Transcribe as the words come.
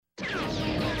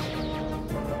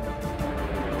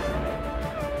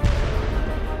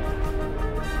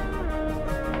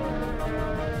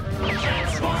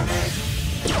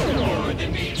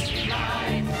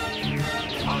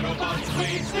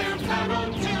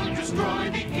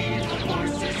destroy the evil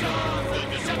forces of the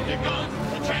Decepticons,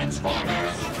 the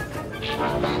Transformers.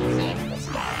 Robots in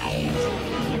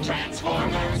disguise,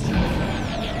 Transformers.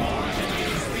 More than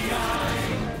meets the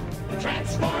eye,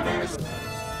 Transformers.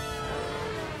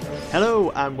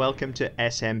 Hello and welcome to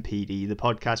SMPD, the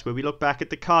podcast where we look back at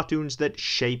the cartoons that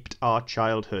shaped our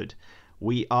childhood.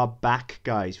 We are back,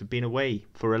 guys. We've been away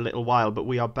for a little while, but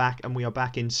we are back, and we are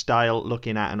back in style,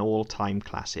 looking at an all-time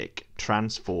classic,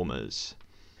 Transformers.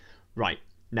 Right,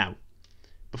 now,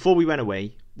 before we went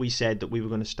away, we said that we were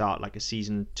going to start like a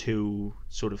season 2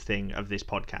 sort of thing of this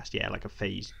podcast, like a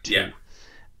phase 2.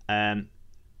 Yeah.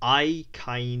 I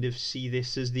kind of see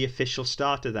this as the official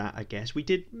start of that, I guess. We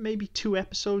did maybe 2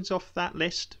 episodes off that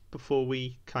list before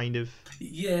we kind of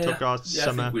took our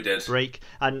summer break.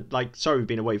 And, sorry we've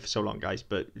been away for so long, guys,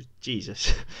 but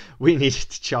Jesus, we needed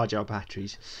to charge our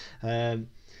batteries.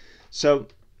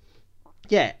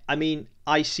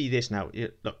 I see this now.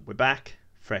 Look, we're back,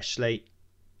 fresh slate,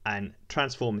 and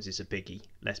Transformers is a biggie,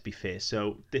 let's be fair.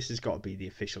 So this has got to be the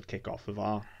official kickoff of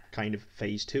our kind of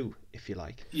phase 2, if you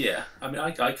like. Yeah, I mean,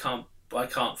 I can't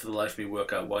for the life of me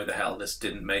work out why the hell this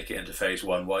didn't make it into phase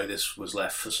 1, why this was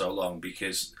left for so long,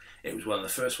 because it was one of the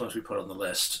first ones we put on the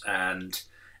list, and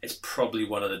it's probably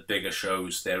one of the bigger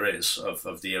shows there is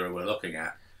of the era we're looking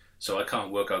at. So I can't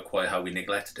work out quite how we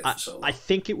neglected it for so long. I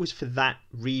think it was for that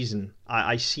reason.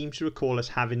 I seem to recall us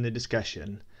having the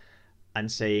discussion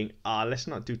and saying, let's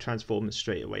not do Transformers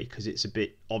straight away because it's a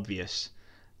bit obvious.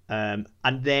 And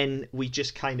then we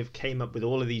just kind of came up with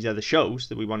all of these other shows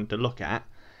that we wanted to look at.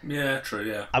 Yeah, true,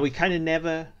 yeah. And we kind of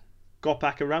never got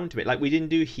back around to it. Like, we didn't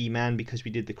do He-Man because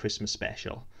we did the Christmas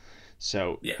special.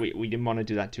 So yeah. we didn't want to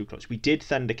do that too close. We did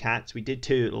Thundercats, we did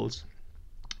Turtles,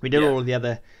 we did all of the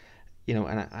other,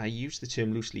 and I use the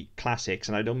term loosely, classics,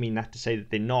 and I don't mean that to say that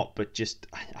they're not, but just,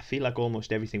 I feel like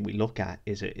almost everything we look at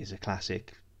is a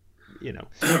classic,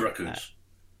 Raccoons.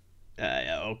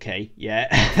 Okay,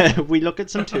 yeah. We look at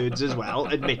some turds as well,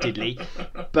 admittedly.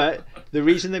 But the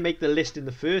reason they make the list in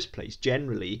the first place,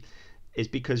 generally, is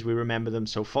because we remember them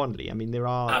so fondly. I mean, there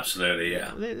are... Absolutely,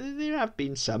 yeah. There have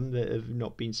been some that have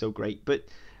not been so great. But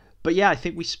yeah, I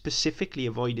think we specifically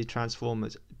avoided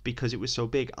Transformers because it was so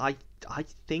big. I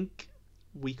think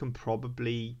we can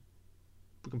probably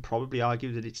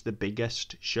argue that it's the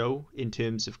biggest show in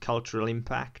terms of cultural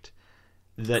impact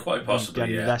that quite possibly,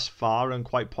 we've done thus far, and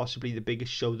quite possibly the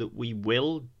biggest show that we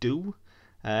will do.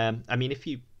 I mean, if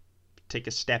you take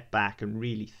a step back and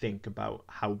really think about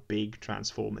how big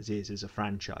Transformers is as a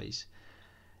franchise.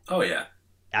 Oh, yeah.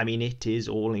 I mean, it is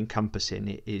all-encompassing.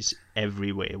 It is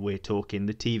everywhere. We're talking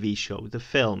the TV show, the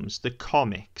films, the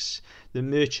comics, the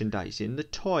merchandising, the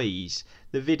toys,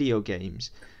 the video games.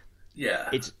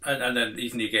 Yeah, and then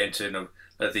even you get into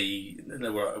we're at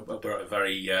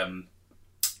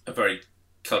a very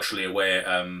culturally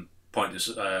aware point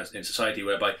in society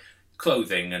whereby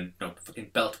clothing and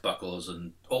fucking belt buckles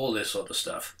and all this sort of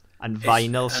stuff and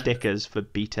vinyl stickers for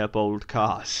beat up old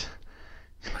cars.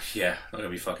 Yeah, not gonna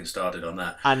be fucking started on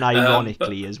that. And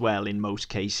ironically as well in most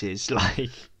cases, come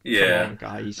on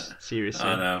guys, seriously.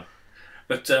 I know.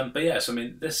 But yes, I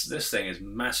mean this thing is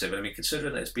massive. I mean,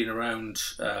 considering that it's been around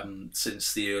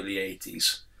since the early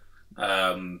 80s.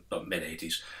 Not mid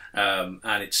 80s, and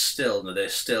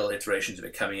there's still iterations of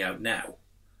it coming out now.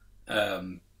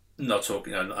 I'm not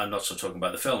talking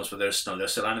about the films, but there's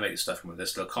still animated stuff coming.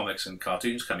 There's still comics and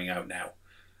cartoons coming out now,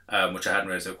 which I hadn't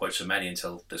realized there were quite so many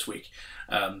until this week.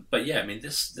 But yeah, I mean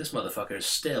this motherfucker is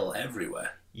still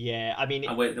everywhere. Yeah, I mean,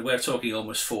 and we're talking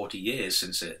almost 40 years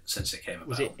since it came about.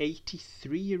 Was it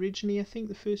 83 originally? I think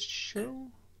the first show.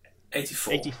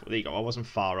 84. There you go. I wasn't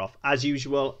far off. As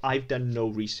usual, I've done no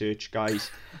research,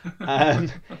 guys.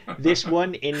 This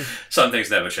one in... Some things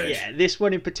never change. Yeah, this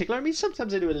one in particular. I mean,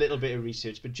 sometimes I do a little bit of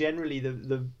research, but generally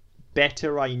the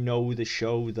better I know the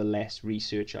show, the less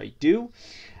research I do.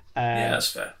 Yeah,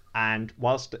 that's fair. And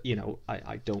whilst,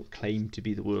 I don't claim to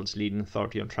be the world's leading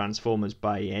authority on Transformers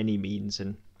by any means,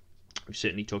 and we've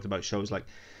certainly talked about shows like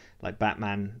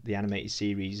Batman, the animated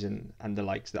series, and the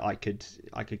likes, that I could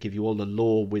give you all the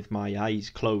lore with my eyes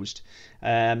closed.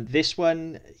 This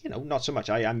one, not so much.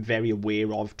 I'm very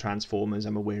aware of Transformers.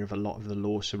 I'm aware of a lot of the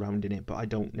lore surrounding it, but I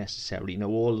don't necessarily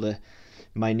know all the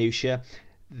minutiae.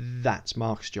 That's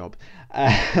Mark's job.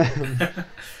 So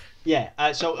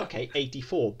okay,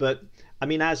 84. But I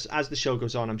mean, as the show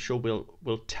goes on, I'm sure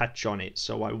we'll touch on it,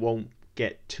 so I won't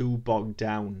get too bogged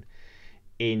down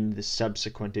in the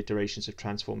subsequent iterations of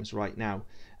Transformers right now.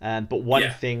 But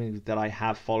one thing that I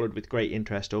have followed with great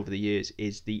interest over the years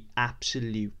is the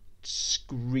absolute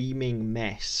screaming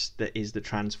mess that is the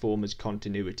Transformers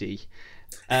continuity.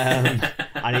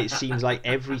 And it seems like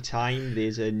every time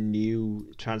there's a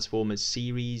new Transformers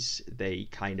series, they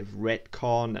kind of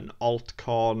retcon and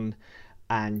altcon,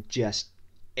 and just,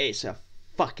 it's a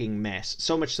fucking mess.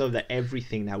 So much so that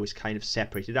everything now is kind of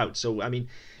separated out. So, I mean,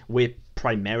 we're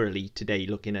primarily today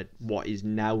looking at what is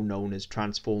now known as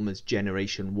Transformers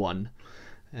Generation 1.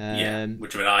 Which,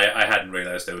 I mean, I hadn't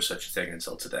realised there was such a thing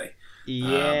until today.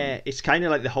 Yeah, it's kind of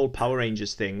like the whole Power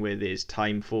Rangers thing where there's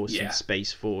Time Force and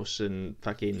Space Force and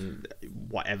fucking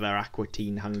whatever, Aqua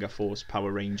Teen, Hunger Force,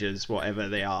 Power Rangers, whatever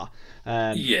they are.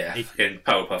 Fucking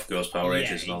Powerpuff Girls, Power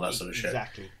Rangers and all that sort of shit.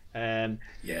 Exactly. But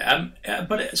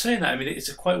saying that, I mean,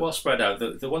 it's quite well spread out.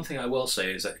 The one thing I will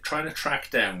say is that trying to track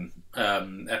down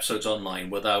episodes online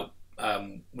without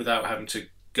having to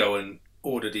go and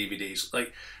order DVDs,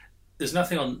 like, there's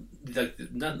nothing on, like,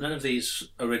 none of these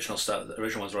original stuff. The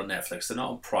original ones are on Netflix. They're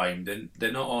not on Prime.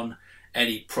 They're not on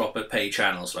any proper pay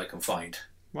channels that I can find.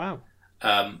 Wow.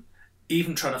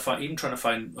 Even trying to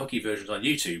find hooky versions on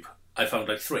YouTube, I found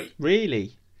like 3.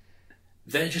 Really?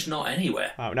 They're just not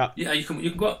anywhere. Oh no. Yeah, you can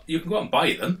go out and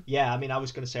buy them. Yeah, I mean, I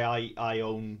was going to say I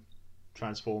own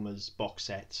Transformers box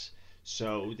sets.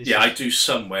 So this I do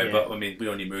somewhere, but I mean, we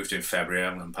only moved in February. I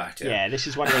haven't unpacked it. Yeah, this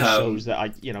is one of those shows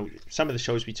that some of the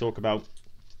shows we talk about,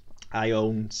 I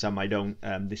own, some I don't.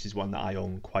 This is one that I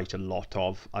own quite a lot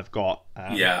of. I've got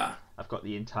I've got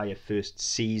the entire first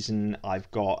season. I've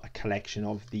got a collection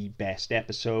of the best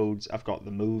episodes. I've got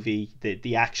the movie,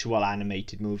 the actual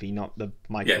animated movie, not the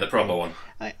Michael. Yeah, the proper one.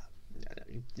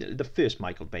 The first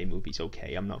Michael Bay movie's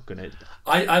okay. I'm not gonna.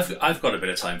 I've got a bit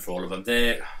of time for all of them.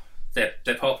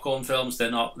 They're popcorn films. They're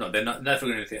not never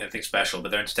going to do anything special, but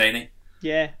they're entertaining.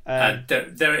 Yeah, and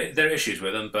there are issues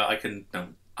with them, but I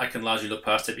can largely look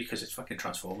past it because it's fucking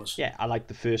Transformers. Yeah, I like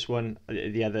the first one.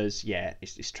 The others,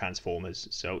 it's Transformers.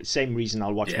 So same reason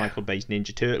I'll watch Michael Bay's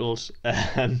Ninja Turtles.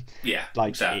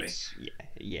 Exactly.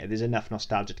 There's enough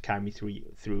nostalgia to carry me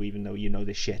through, even though you know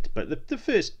the shit. But the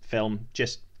first film,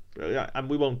 just, and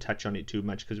we won't touch on it too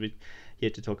much because we're here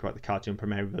to talk about the cartoon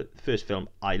premiere. But the first film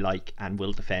I like and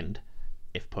will defend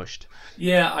if pushed.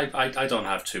 Yeah, I don't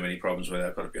have too many problems with it,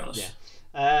 I've got to be honest.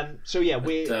 Yeah.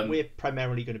 We're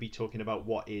primarily going to be talking about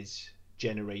what is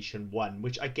Generation 1,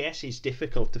 which I guess is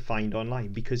difficult to find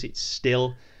online because it's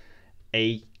still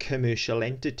a commercial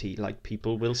entity. Like,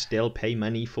 people will still pay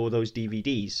money for those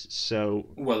DVDs. So,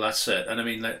 well, that's it. And I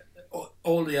mean, like,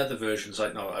 all the other versions,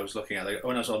 like, no, I was looking at, like,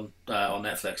 when I was on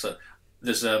Netflix,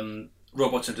 there's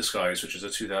Robots in Disguise, which is a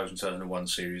 2001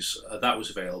 series that was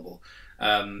available.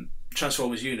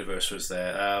 Transformers Universe was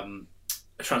there.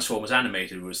 Transformers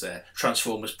Animated was there.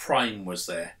 Transformers Prime was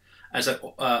there. I think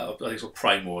it's called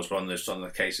Prime Wars, but on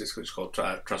the case it's called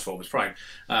Transformers Prime.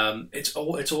 It's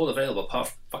all available apart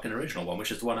from the fucking original one,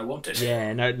 which is the one I wanted.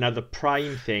 Yeah. Now the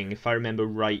Prime thing, if I remember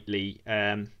rightly,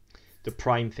 the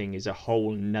Prime thing is a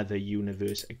whole nother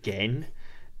universe again.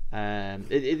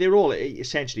 They're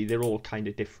all kind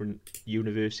of different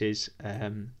universes.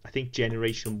 I think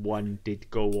Generation 1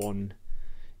 did go on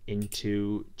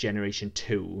into Generation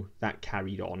 2. That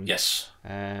carried on. Yes.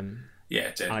 Yeah,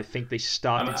 it did. I think they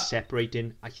started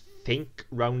separating, I think,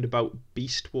 round about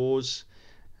Beast Wars.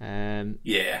 And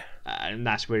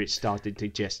that's where it started to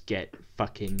just get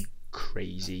fucking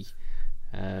crazy.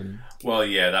 Well,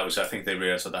 yeah, that was, I think they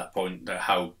realised at that point that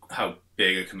how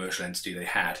big a commercial entity they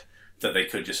had, that they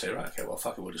could just say, right, okay, well,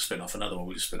 fuck it, we'll just spin off another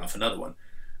one.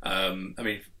 I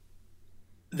mean,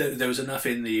 there was enough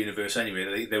in the universe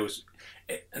anyway.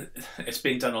 It's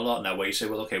being done a lot now, where you say,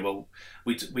 well, okay, well,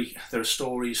 there are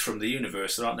stories from the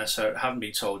universe that haven't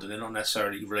been told, and they're not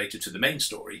necessarily related to the main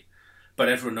story, but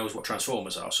everyone knows what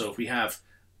Transformers are. So if we have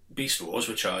Beast Wars,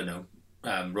 which are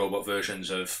robot versions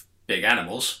of big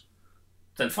animals,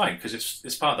 then fine, because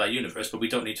it's part of that universe. But we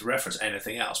don't need to reference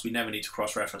anything else. We never need to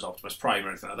cross-reference Optimus Prime or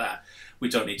anything like that. We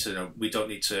don't need to. We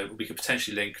could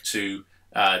potentially link to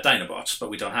Dinobots, but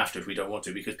we don't have to if we don't want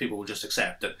to, because people will just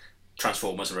accept that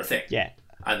Transformers are a thing. Yeah.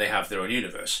 And they have their own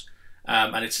universe.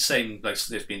 And it's the same, like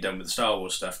it's been done with the Star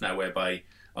Wars stuff now, whereby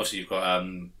obviously you've got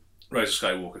Rise of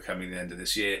Skywalker coming at the end of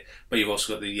this year, but you've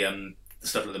also got the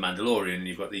stuff like the Mandalorian, and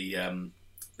you've got the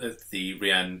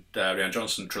Rian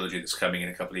Johnson trilogy that's coming in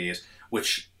a couple of years,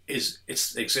 which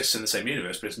exists in the same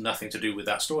universe, but it's nothing to do with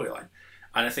that storyline.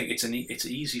 And I think it's an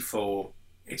easy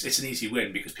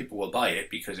win, because people will buy it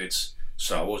because it's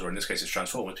Star Wars, or in this case it's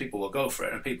Transformers. People will go for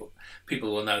it, and people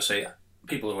will now say,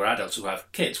 people who are adults who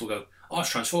have kids will go, oh, it's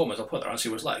Transformers, I'll put that on and see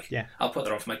what it's like. Yeah. I'll put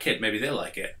that on for my kid, maybe they'll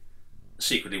like it.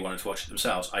 Secretly wanted to watch it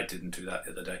themselves. I didn't do that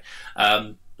the other day.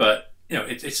 But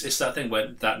it's that thing where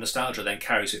that nostalgia then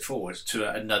carries it forward to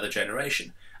another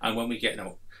generation. And when we get,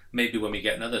 maybe when we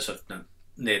get another sort of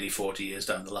nearly 40 years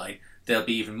down the line, there'll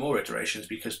be even more iterations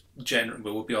because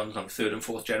we'll be on third and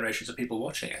fourth generations of people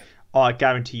watching it. Oh, I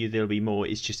guarantee you there'll be more.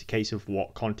 It's just a case of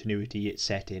what continuity it's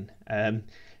set in.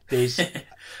 There's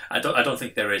I don't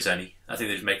think there is any. I think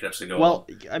they just make it up as they go well,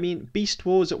 along. I mean, Beast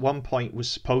Wars at one point was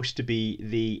supposed to be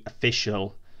the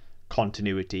official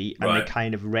continuity, and Right. they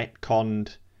kind of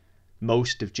retconned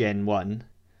most of Gen 1.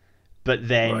 But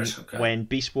then Right, okay. when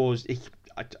Beast Wars...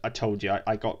 I told you,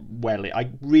 I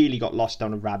really got lost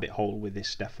down a rabbit hole with this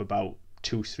stuff about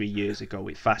 2-3 years ago.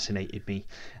 It fascinated me.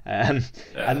 And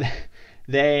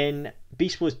then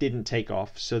Beast Wars didn't take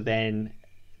off, so then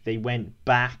they went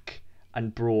back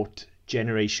and brought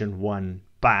Generation 1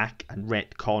 back and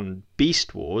retconned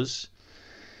Beast Wars.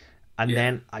 And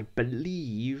then I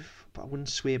believe, but I wouldn't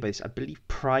swear by this, I believe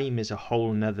Prime is a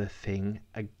whole nother thing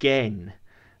again.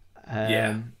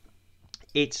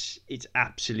 It's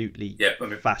absolutely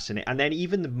fascinating. And then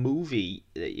even the movie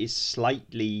is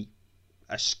slightly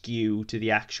askew to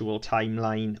the actual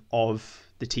timeline of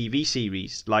the TV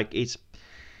series. Like, it's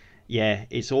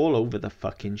all over the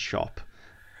fucking shop.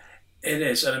 It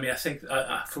is, and I mean, I think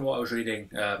from what I was reading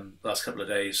last couple of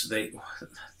days,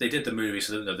 they did the movie.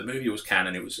 So the movie was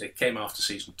canon. It came after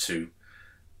season 2.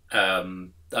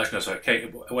 It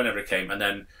came whenever it came, and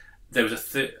then there was a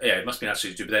third. Yeah, it must be after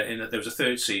season 2. But then there was a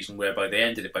third season whereby they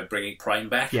ended it by bringing Prime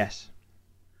back. Yes.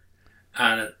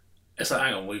 And it's like,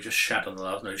 hang on, we just shat on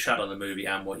the movie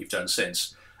and what you've done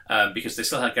since, because they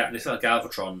still had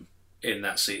Galvatron in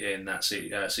that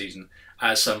season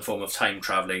as some form of time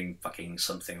traveling fucking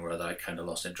something or other. I kind of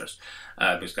lost interest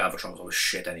because Galvatron was always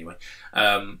shit anyway.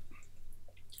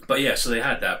 But yeah, so they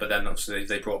had that, but then obviously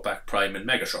they brought back Prime and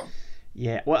Megatron.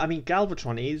 Yeah, well, I mean,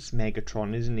 Galvatron is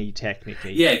Megatron, isn't he?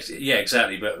 Technically. Yeah,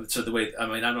 exactly. But so the way, I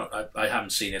mean, I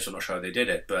haven't seen it, so I'm not sure how they did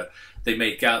it. But they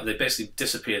they basically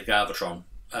disappeared Galvatron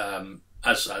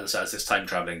as this time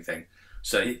traveling thing.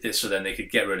 So then they could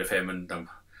get rid of him and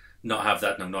not have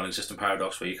that non-existent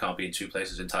paradox where you can't be in two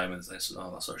places in time and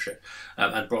all that sort of shit.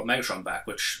 And brought Megatron back,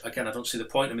 which again I don't see the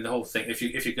point. I mean, the whole thing, if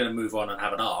you're going to move on and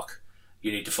have an arc,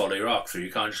 you need to follow your arc through.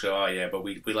 You can't just go, oh yeah, but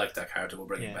we like that character, we'll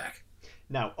bring him back.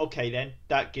 Now, okay then,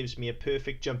 that gives me a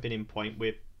perfect jumping in point.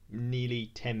 We're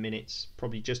nearly 10 minutes,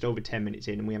 probably just over 10 minutes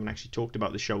in, and we haven't actually talked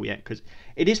about the show yet, because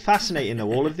it is fascinating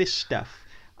though. All of this stuff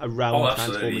around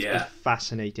Transformers is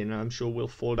fascinating, and I'm sure we'll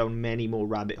fall down many more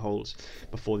rabbit holes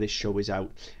before this show is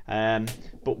out.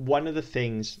 But one of the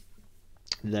things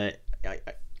that,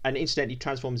 and incidentally,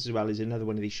 Transformers as well is another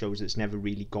one of these shows that's never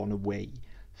really gone away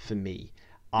for me.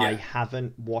 I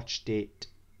haven't watched it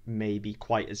maybe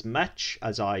quite as much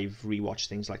as I've rewatched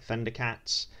things like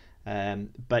Thundercats,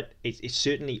 but it's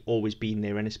certainly always been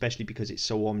there, and especially because it's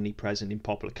so omnipresent in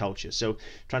popular culture. So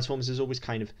Transformers has always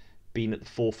kind of been at the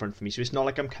forefront for me. So it's not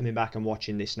like I'm coming back and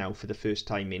watching this now for the first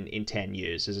time in 10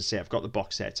 years. As I say, I've got the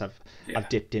box sets. I've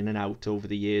dipped in and out over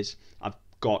the years. I've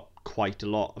got quite a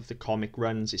lot of the comic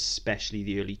runs, especially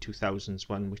the early 2000s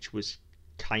one, which was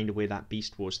kind of where that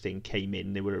Beast Wars thing came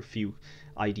in. There were a few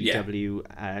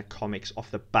IDW comics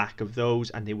off the back of those,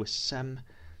 and there was some,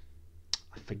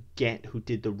 I forget who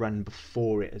did the run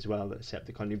before it as well that set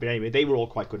the continuity, but anyway, they were all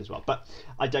quite good as well. But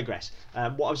I digress.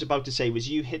 What I was about to say was,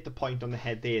 you hit the point on the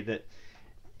head there, that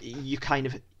you kind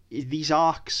of, these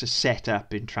arcs are set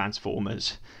up in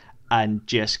Transformers and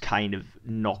just kind of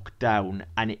knocked down,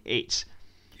 and it's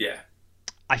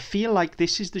I feel like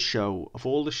this is the show, of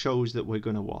all the shows that we're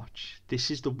going to watch, this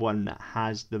is the one that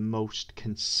has the most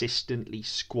consistently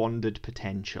squandered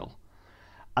potential.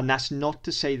 And that's not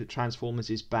to say that Transformers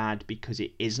is bad, because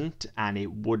it isn't, and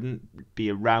it wouldn't be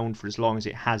around for as long as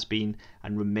it has been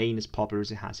and remain as popular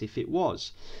as it has if it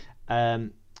was.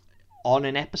 On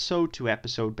an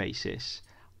episode-to-episode basis,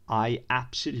 I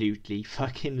absolutely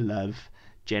fucking love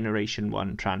Generation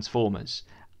 1 Transformers.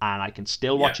 And I can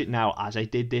still watch it now, as I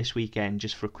did this weekend,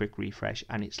 just for a quick refresh.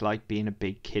 And it's like being a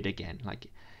big kid again. Like,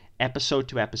 episode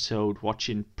to episode,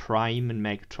 watching Prime and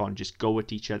Megatron just go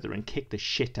at each other and kick the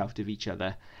shit out of each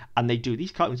other. And they do.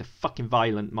 These cartoons are fucking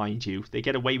violent, mind you. They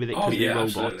get away with it because they're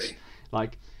robots. Absolutely.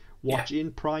 Like,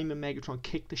 watching Prime and Megatron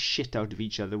kick the shit out of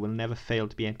each other will never fail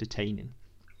to be entertaining.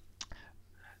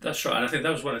 That's right, and I think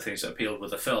that was one of the things that appealed with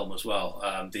the film as well,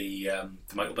 the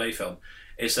Michael Bay film,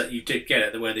 is that you did get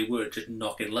it where they were just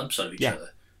knocking lumps out of each other,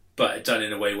 but done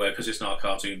in a way where, because it's not a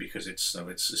cartoon, because it's a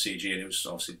CG and it was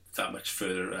obviously that much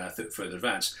further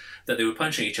advanced, that they were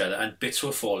punching each other and bits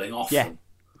were falling off them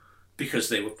because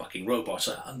they were fucking robots,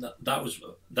 and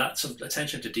that's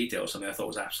attention to detail, something I thought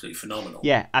was absolutely phenomenal.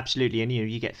 Yeah, absolutely, and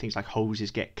you get things like hoses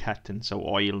get cut, and so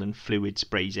oil and fluid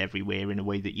sprays everywhere in a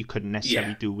way that you couldn't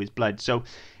necessarily do with blood. So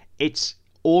it's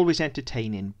always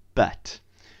entertaining, but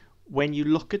when you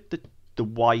look at the the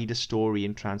wider story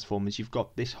in Transformers. You've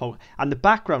got this whole, and the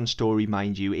background story,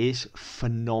 mind you, is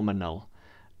phenomenal.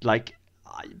 Like,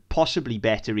 possibly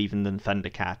better even than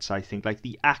Thundercats, I think. Like,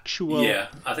 the actual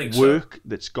I think work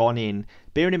that's gone in.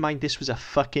 Bearing in mind this was a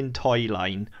fucking toy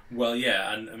line. Well,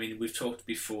 yeah, and I mean, we've talked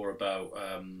before about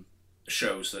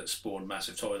shows that spawned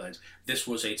massive toy lines. This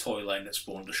was a toy line that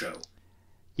spawned a show.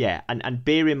 Yeah, and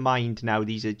bear in mind now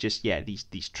these are just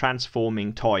these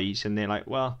transforming toys, and they're like,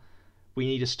 well, we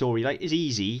need a story. Like, it's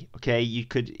easy, okay? You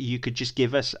could just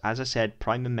give us, as I said,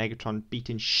 Prime and Megatron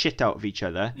beating shit out of each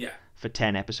other for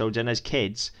 10 episodes, and as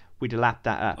kids we'd have lapped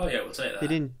that up. Oh yeah, we'll say that. They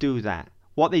didn't do that.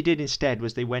 What they did instead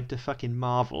was they went to fucking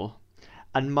Marvel,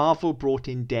 and Marvel brought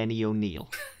in Denny O'Neil.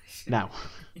 Now,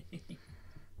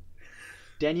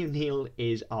 Denny O'Neil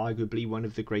is arguably one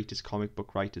of the greatest comic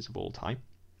book writers of all time.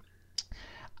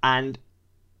 And,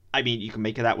 I mean, you can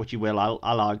make of that what you will.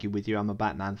 I'll argue with you. I'm a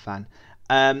Batman fan.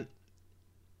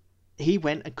 He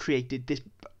went and created this,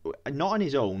 not on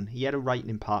his own. He had a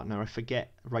writing partner. I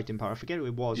forget who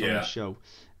it was on the show.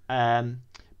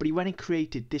 But he went and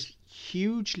created this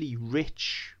hugely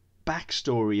rich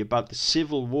backstory about the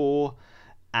Civil War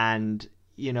and,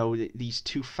 you know, these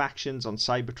two factions on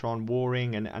Cybertron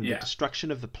warring and the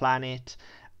destruction of the planet.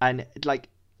 And, like,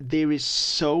 there is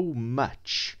so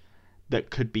much that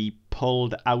could be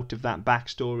pulled out of that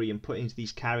backstory and put into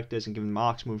these characters and given them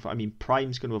arcs moving forward. I mean,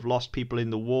 Prime's going to have lost people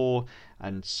in the war,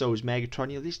 and so is Megatron.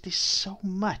 You know, there's so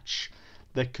much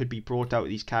that could be brought out of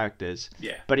these characters.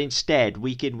 Yeah. But instead,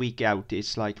 week in, week out,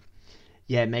 it's like,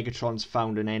 yeah, Megatron's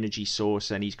found an energy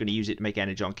source and he's going to use it to make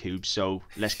energon cubes, so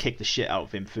let's kick the shit out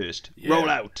of him first. Yeah. Roll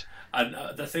out!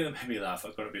 And the thing that made me laugh,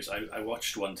 I've got to be honest, I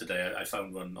watched one today. I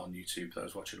found one on YouTube that I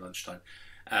was watching lunchtime.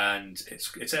 And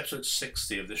it's episode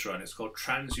 60 of this run. It's called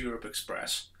Trans-Europe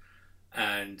Express,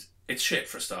 and it's shit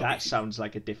for a start. That sounds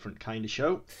like a different kind of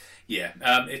show. Yeah,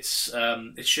 it's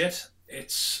shit.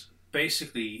 It's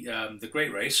basically the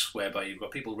Great Race, whereby you've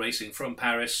got people racing from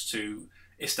Paris to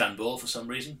Istanbul for some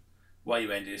reason. Why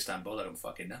you ended Istanbul, I don't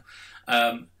fucking know.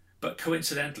 But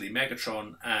coincidentally,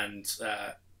 Megatron and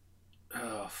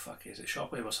is it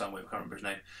Shockwave or Soundwave? I can't remember his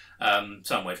name.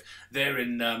 Soundwave. They're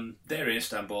in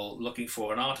Istanbul looking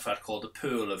for an artifact called the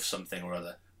Pearl of something or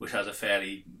other, which has a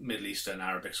fairly Middle Eastern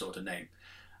Arabic sort of name,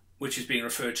 which is being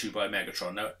referred to by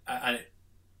Megatron. Now, and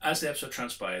as the episode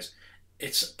transpires,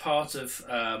 it's part of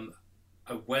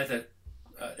a weather.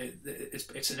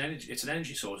 It's an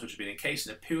energy source which has been encased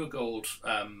in a pure gold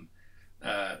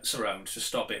surround to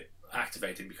stop it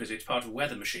activating, because it's part of a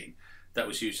weather machine that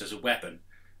was used as a weapon.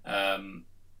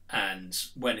 And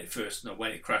when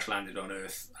it crash landed on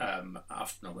Earth,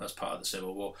 as part of the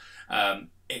Civil War,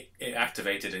 it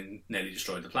activated and nearly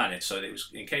destroyed the planet. So it was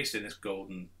encased in this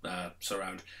golden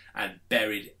surround and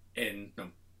buried in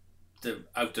the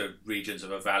outer regions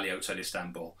of a valley outside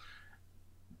Istanbul.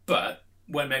 But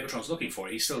when Megatron's looking for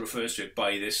it, he still refers to it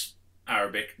by this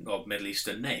Arabic or Middle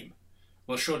Eastern name.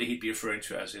 Well, surely he'd be referring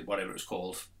to it as whatever it was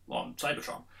called on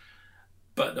Cybertron.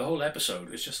 But the whole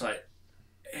episode is just like,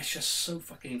 it's just so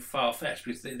fucking far-fetched,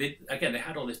 because they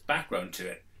had all this background to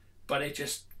it, but it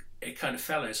kind of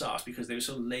fell on its arse because they were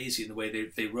so lazy in the way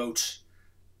they wrote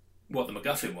what the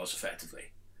MacGuffin was,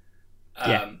 effectively.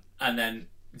 And then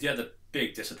the other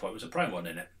big disappointment was a Prime one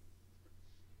in it.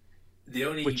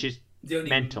 Which is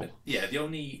mental. Yeah, the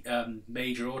only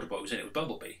major Autobot was in it was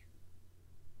Bumblebee.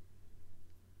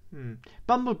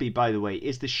 Bumblebee, by the way,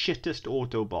 is the shittest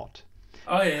Autobot.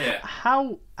 Oh yeah.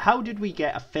 How did we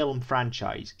get a film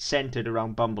franchise centered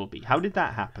around Bumblebee? How did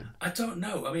that happen? I don't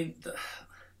know. I mean,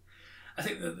 I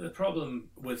think the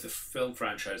problem with the film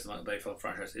franchise, the Michael Bay film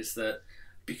franchise, is that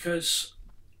because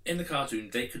in the cartoon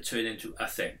they could turn into a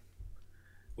thing,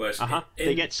 whereas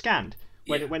they get scanned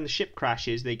when the ship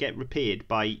crashes. They get repaired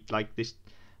by like this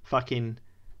fucking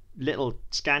little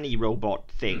scanny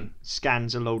robot thing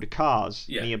scans a load of cars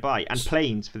nearby and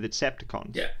planes for the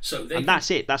Decepticons. Yeah, so that's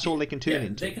it. That's all they can turn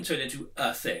into. They can turn into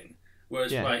a thing.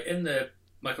 Whereas in the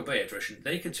Michael Bay edition,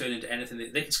 they can turn into anything.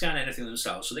 They can scan anything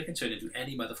themselves, so they can turn into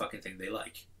any motherfucking thing they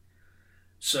like.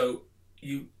 So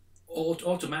you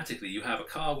automatically you have a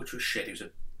car which was shit. It was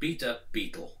a beat up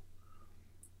Beetle,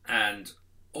 and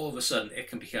all of a sudden it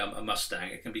can become a Mustang.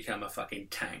 It can become a fucking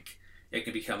tank. It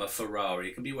can become a Ferrari.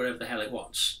 It can be whatever the hell it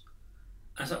wants.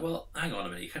 I was like, well, hang on a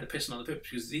minute. You're kind of pissing on the purpose,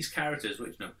 because these characters,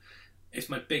 which, it's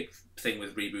my big thing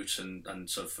with reboots and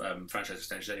sort of franchise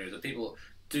extensions anyway, that people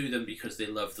do them because they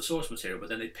love the source material, but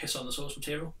then they piss on the source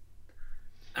material.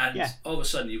 And all of a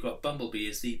sudden you've got Bumblebee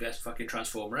is the best fucking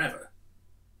Transformer ever.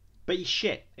 But he's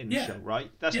shit in the Yeah. show, right?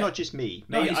 That's Yeah. not just me.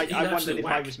 No, Maybe he's I wondered absolute if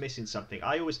I whack. was missing something.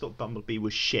 I always thought Bumblebee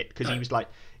was shit because No.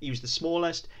 he was the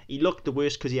smallest. He looked the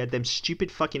worst because he had them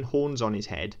stupid fucking horns on his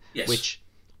head. Yes. Which,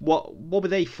 what were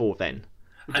they for then?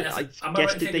 And I am I guess right in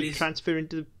did thinking they he's- transfer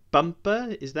into the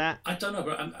bumper? Is that? I don't know,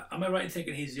 but am I right in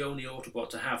thinking he's the only Autobot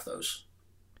to have those?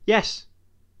 Yes.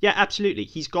 Yeah, absolutely.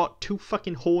 He's got 2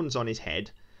 fucking horns on his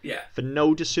head Yeah. for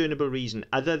no discernible reason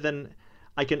other than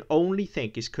I can only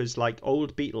think is because like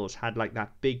old Beetles had like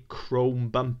that big chrome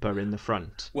bumper in the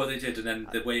front. Well, they did, and then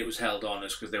the way it was held on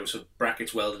is because there were some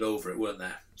brackets welded over it, weren't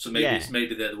there? So maybe Yeah.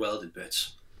 maybe they're the welded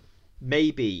bits.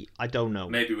 Maybe, I don't know.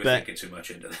 Maybe we're but thinking too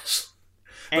much into this.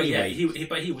 anyway,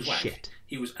 But he was whack. shit.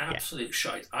 He was absolute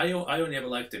shite. I only ever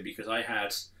liked him because I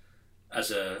had,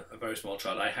 as a very small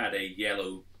child, I had a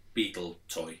yellow Beetle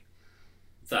toy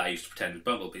that I used to pretend was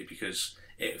Bumblebee because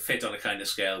it fit on a kind of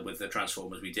scale with the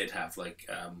Transformers we did have. Like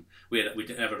we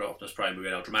didn't have Optimus Prime, we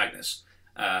had Ultra Magnus,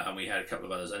 and we had a couple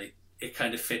of others, and it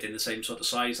kind of fit in the same sort of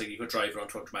size. Like you could drive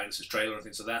around Ultra Magnus's trailer and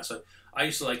things like that. So I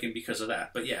used to like him because of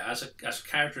that. But yeah, as a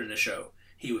character in the show,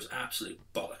 he was absolute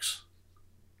bollocks.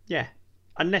 Yeah,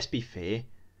 and let's be fair,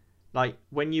 like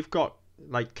when you've got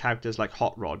like characters like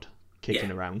Hot Rod kicking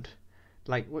Yeah. around,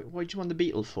 like what do you want the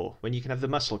Beetle for when you can have the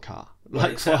muscle car? Well,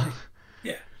 Like exactly. what?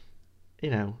 Yeah. You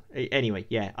know. Anyway,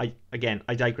 yeah. I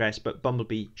digress, but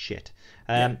Bumblebee shit.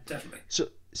 Yeah, definitely.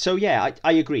 So yeah,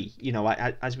 I agree. You know,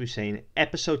 as we were saying,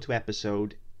 episode to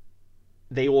episode,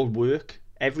 they all work.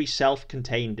 Every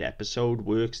self-contained episode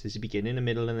works. There's a beginning, a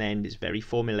middle, and an end. It's very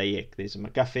formulaic. There's a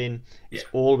MacGuffin. It's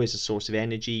always a source of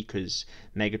energy because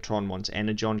Megatron wants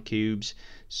Energon cubes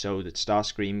so that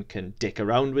Starscream can dick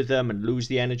around with them and lose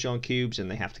the Energon cubes,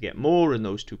 and they have to get more, and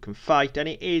those two can fight. And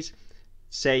it is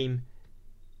same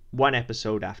one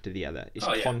episode after the other. It's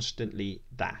constantly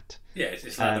that. Yeah,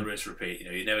 it's like the rinse repeat.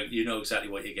 You know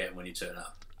exactly what you're getting when you turn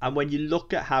up. And when you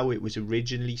look at how it was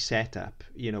originally set up,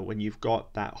 you know, when you've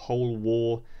got that whole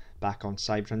war back on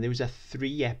Cybertron, there was a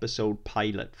 3-episode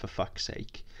pilot, for fuck's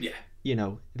sake. Yeah. You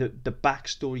know, the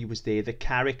backstory was there. The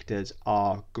characters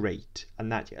are great,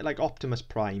 and that, like, Optimus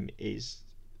Prime is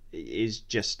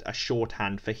just a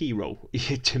shorthand for hero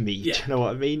to me. Yeah. Do you know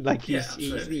what I mean? Like he's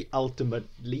absolutely. the ultimate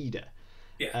leader.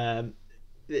 Yeah.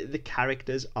 The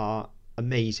characters are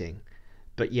amazing,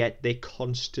 but yet they're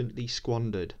constantly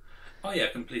squandered. Oh yeah,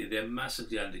 completely. They're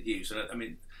massively underused, and I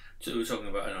mean, so we're talking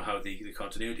about how the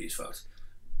continuity is fucked.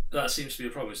 That seems to be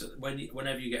a problem. Is that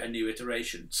whenever you get a new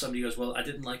iteration, somebody goes, "Well, I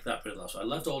didn't like that bit last. I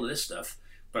loved all of this stuff,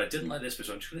 but I didn't like this bit.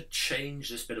 So I'm just going to change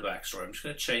this bit of backstory. I'm just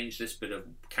going to change this bit of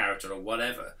character or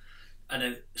whatever." And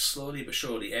then slowly but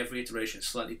surely, every iteration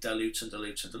slightly dilutes and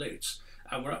dilutes and dilutes.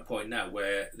 And we're at a point now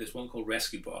where there's one called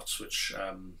Rescue Bots, which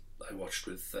I watched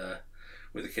with the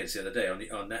kids the other day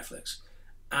on Netflix,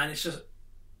 and it's just.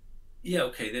 Yeah,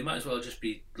 okay, they might as well just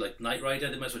be like Knight Rider,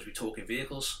 they might as well just be talking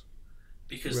vehicles.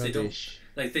 Because Rubbish.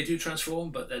 they do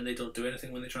transform, but then they don't do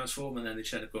anything when they transform, and then they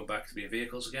end up going back to being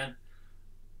vehicles again.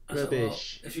 I thought, well,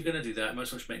 Rubbish. if you're going to do that, you might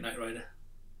as well just make Knight Rider.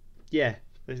 Yeah,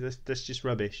 that's just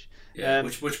rubbish. Yeah,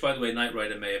 which by the way, Knight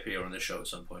Rider may appear on this show at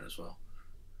some point as well.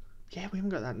 Yeah, we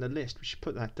haven't got that in the list. We should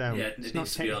put that down. Yeah, it's it not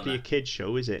needs to be on technically a there. kids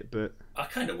show, is it? But I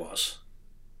kind of was.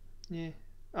 yeah,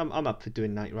 I'm up for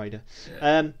doing Knight Rider.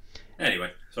 Yeah.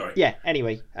 Anyway, sorry. Yeah.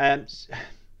 Anyway,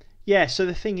 yeah. So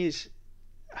the thing is,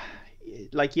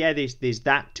 like, yeah, there's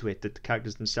that to it, that the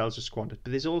characters themselves are squandered,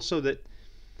 but there's also that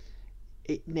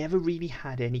it never really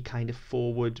had any kind of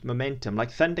forward momentum. Like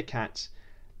Thundercats,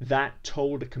 that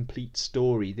told a complete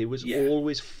story. There was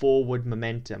always forward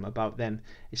momentum about them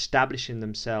establishing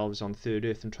themselves on Third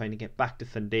Earth and trying to get back to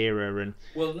Thundera. And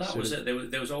well, that was it.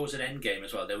 There was always an end game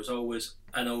as well. There was always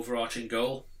an overarching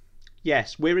goal.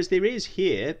 yes, whereas there is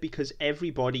here, because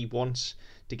everybody wants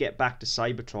to get back to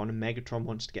Cybertron, and Megatron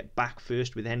wants to get back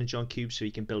first with Energon cubes so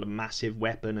he can build a massive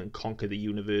weapon and conquer the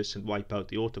universe and wipe out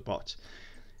the Autobots.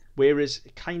 Whereas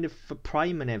kind of for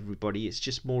Prime and everybody, it's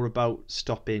just more about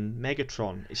stopping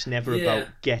Megatron. It's never about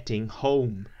getting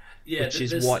home, which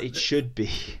is what it should be.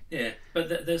 Yeah,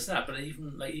 but there's that. But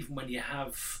even when you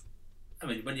have,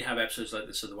 when you have episodes like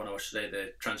this, so the one I watched today,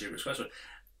 the Trans-Europe Express one,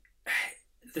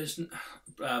 there's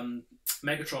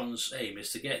Megatron's aim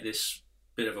is to get this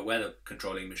bit of a weather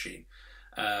controlling machine,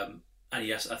 and I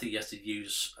think he has to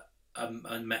use a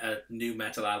new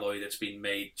metal alloy that's been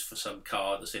made for some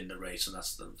car that's in the race, and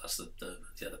that's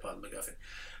the other part of the MacGuffin.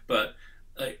 But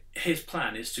his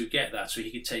plan is to get that so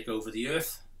he can take over the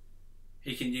Earth.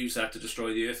 He can use that to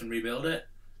destroy the Earth and rebuild it.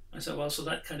 I said, well, so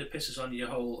that kind of pisses on your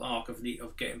whole arc of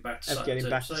getting back to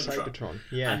Cybertron.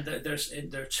 Yeah, and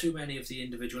there are too many of the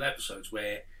individual episodes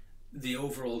where the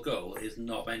overall goal is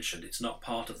not mentioned. It's not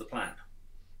part of the plan.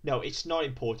 No, it's not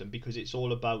important because it's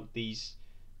all about these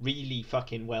really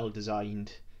fucking well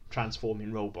designed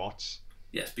transforming robots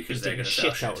Yes, because they're beating the going to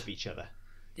sell shit out shit. of each other.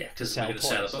 Yeah, because we're sell going to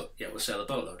sell a toys. we'll sell a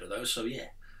boatload of those. So yeah,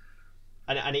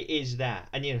 And it is that.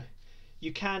 And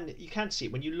you can see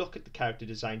it when you look at the character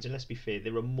designs. And let's be fair,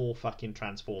 there are more fucking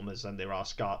Transformers than there are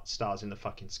stars in the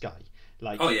fucking sky.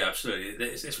 Like, oh yeah, absolutely.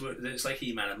 It's like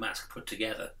He-Man and Mask put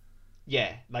together.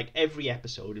 yeah, like every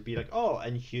episode would be like, oh,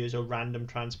 and here's a random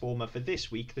Transformer for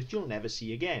this week that you'll never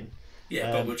see again.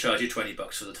 Yeah, but we'll charge you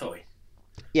 $20 for the toy.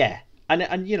 Yeah, and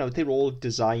they're all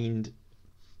designed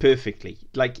perfectly.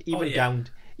 Like even down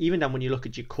when you look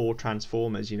at your core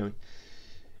Transformers, you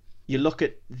look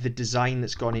at the design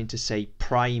that's gone into, say,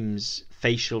 Prime's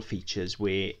facial features,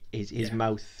 where his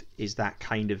mouth is that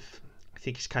kind of, I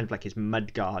think it's kind of like his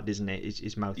mud guard, isn't it?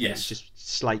 His mouth just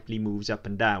slightly moves up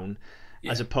and down,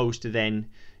 as opposed to then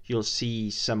you'll see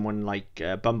someone like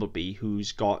Bumblebee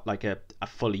who's got like a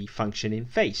fully functioning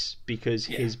face because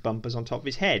his bumper's on top of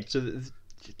his head. So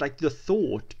like the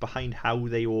thought behind how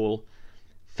they all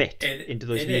fit into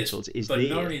those vehicles is but there.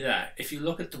 Not only that, if you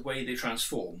look at the way they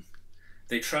transform,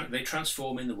 they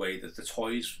transform in the way that the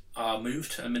toys are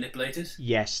moved and manipulated.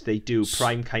 Yes, they do.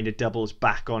 Prime kind of doubles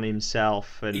back on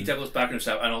himself, and he doubles back on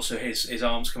himself, and also his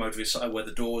arms come out of his side where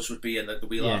the doors would be and the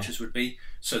wheel arches would be.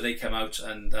 So they come out,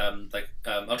 and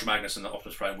Ultra Magnus and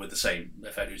Optimus Prime were the same.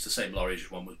 In fact, it was the same lorry, just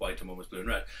one was white and one was blue and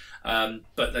red.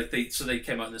 But they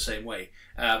came out in the same way.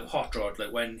 Hot Rod,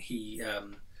 like when he,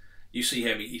 you see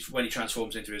him, when he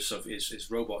transforms into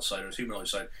his robot side or his humanoid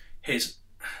side,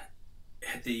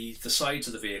 the sides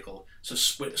of the vehicle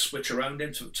switch around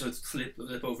him to flip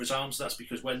over his arms. That's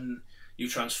because when you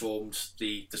transformed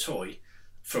the toy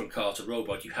from car to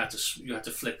robot, you had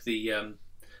to flip the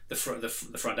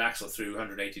front axle through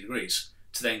 180 degrees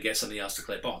to then get something else to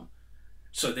clip on.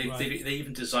 So they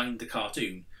even designed the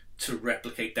cartoon to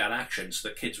replicate that action so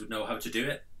that kids would know how to do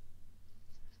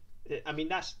it. I mean,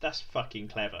 that's fucking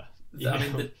clever. I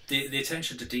mean, the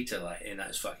attention to detail in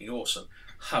that is fucking awesome.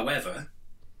 However,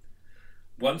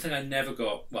 one thing I never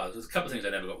got, well, there's a couple of things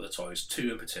I never got with the toys,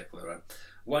 two in particular, right?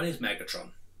 One is Megatron,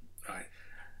 right?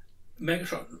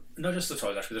 Megatron, not just the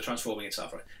toys, actually, the transforming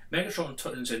itself, right? Megatron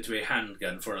turns into a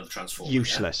handgun for another Transformer.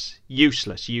 Useless.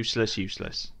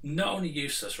 Not only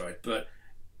useless, right, but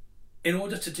in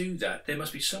order to do that, there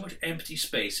must be so much empty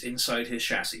space inside his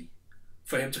chassis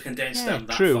for him to condense down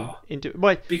that far.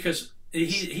 Because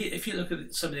if you look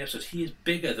at some of the episodes, he is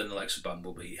bigger than the likes of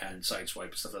Bumblebee and Sideswipe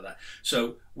and stuff like that.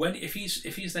 So if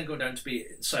he's then going down to be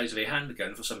the size of a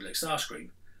handgun for somebody like Starscream,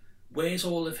 where's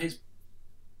all of his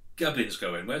gubbins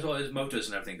going? Where's all his motors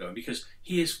and everything going? Because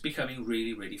he is becoming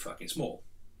really, really fucking small.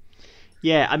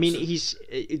 Yeah, I mean,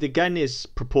 the gun is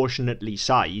proportionately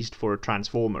sized for a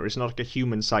Transformer. It's not like a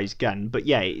human-sized gun, but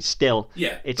it's still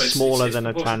it's smaller than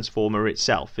a Transformer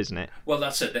itself, isn't it? Well,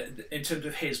 that's it. In terms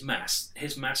of his mass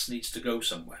needs to go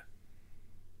somewhere.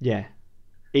 Yeah.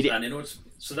 And in order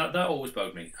so that always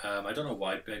bugged me. I don't know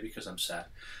why, maybe because I'm sad.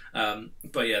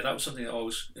 But yeah, that was something that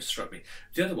always struck me.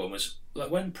 The other one was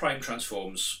like when Prime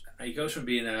transforms, he goes from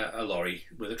being a lorry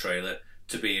with a trailer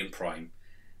to being Prime.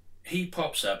 He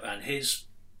pops up and his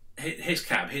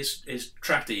cab, his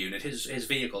tractor unit, his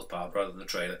vehicle part rather than the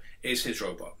trailer is his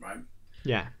robot, right?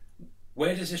 Yeah.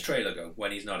 Where does his trailer go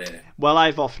when he's not in it? Well,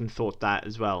 I've often thought that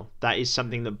as well. That is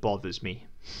something that bothers me.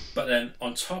 But then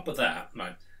on top of that,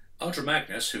 right, Ultra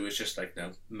Magnus, who was just like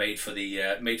made for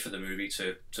the movie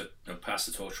to pass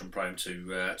the torch from Prime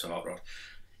to Hot Rod,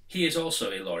 he is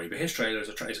also a lorry, but his trailer is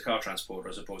a car transporter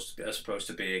as opposed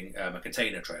to being a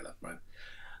container trailer, right?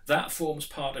 That forms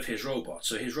part of his robot.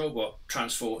 So his robot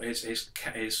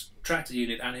his tractor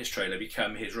unit and his trailer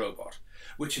become his robot,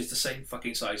 which is the same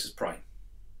fucking size as Prime.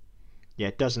 Yeah,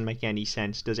 it doesn't make any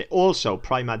sense, does it? Also,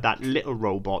 Prime had that little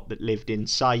robot that lived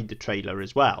inside the trailer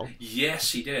as well.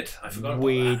 Yes, he did. I forgot about that.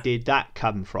 Where did that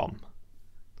come from?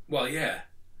 Well, yeah.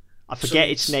 I forget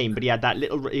its name, but he had that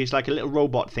little... It was like a little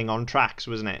robot thing on tracks,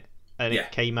 wasn't it? And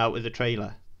it came out with the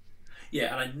trailer.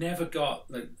 Yeah, and I never got...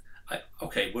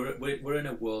 we're in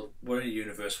a world, we're in a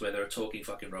universe where there are talking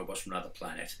fucking robots from another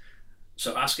planet.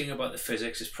 So asking about the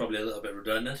physics is probably a little bit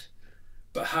redundant.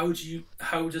 But how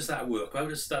does that work? How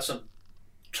does that sort of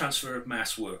transfer of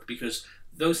mass work? Because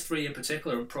those three in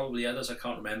particular, and probably others I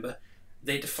can't remember,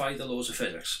 they defy the laws of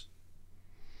physics.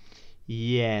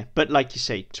 Yeah, but like you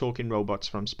say, talking robots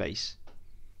from space.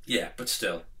 Yeah, but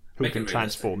still. Who can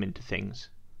transform into things.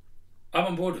 I'm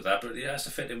on board with that, but it has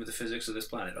to fit in with the physics of this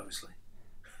planet, obviously.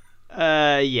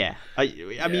 Yeah.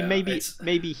 I mean,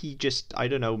 maybe he just, I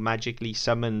don't know, magically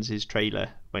summons his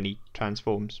trailer when he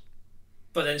transforms.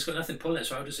 But then it's got nothing pulling it,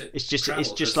 so how does it travel?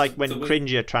 It's just like when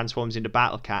Cringer transforms into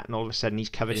Battle Cat and all of a sudden he's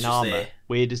covered in armour. There.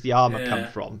 Where does the armour come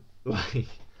from?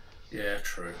 Yeah,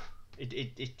 true.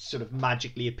 It sort of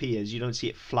magically appears. You don't see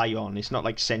it fly on. It's not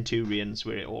like Centurions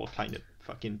where it all kind of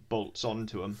fucking bolts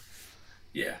onto them.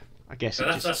 Yeah. I guess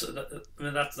that's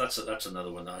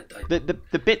another one.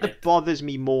 The bit that bothers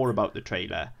me more about the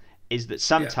trailer is that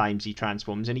sometimes he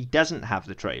transforms and he doesn't have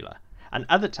the trailer, and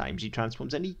other times he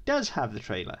transforms and he does have the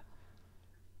trailer.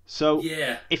 So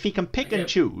if he can pick and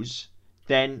choose,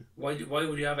 then why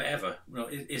would you have it ever? No,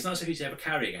 it's not as if he's ever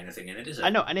carrying anything in it, is it? I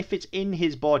know, and if it's in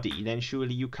his body, then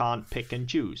surely you can't pick and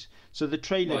choose. So the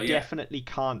trailer definitely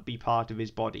can't be part of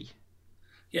his body.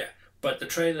 Yeah. But the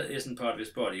trailer isn't part of his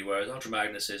body, whereas Ultra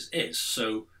Magnus is.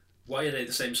 So why are they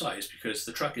the same size? Because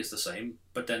the truck is the same,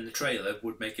 but then the trailer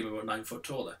would make him about 9 foot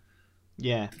taller.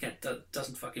 Yeah. Again, that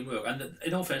doesn't fucking work. And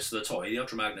in all fairness to the toy, the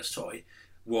Ultra Magnus toy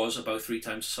was about 3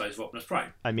 times the size of Optimus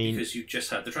Prime. I mean, because you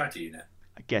just had the tractor unit.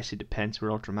 I guess it depends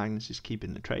where Ultra Magnus is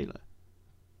keeping the trailer.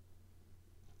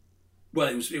 Well,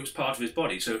 it was part of his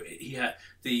body, so he had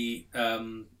the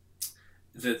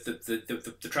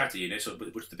tractor unit, so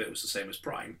which the bit was the same as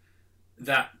Prime.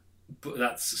 That's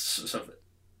sort of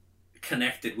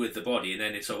connected with the body, and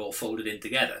then it's all folded in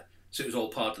together. So it was all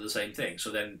part of the same thing.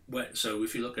 So then, so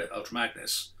if you look at Ultra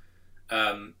Magnus,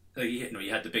 you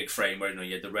had the big frame where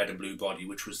you had the red and blue body,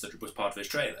 which was part of his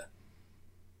trailer.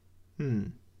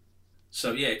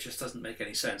 So yeah, it just doesn't make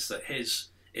any sense that his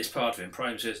is part of him.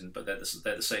 Prime's isn't, but they're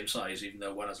the same size, even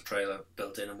though one has a trailer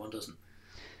built in and one doesn't.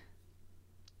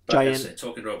 But giant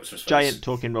talking robots from space. Giant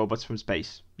talking robots from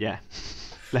space. Yeah.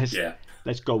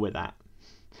 Let's go with that.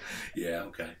 Yeah,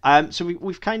 okay. So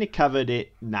we've kind of covered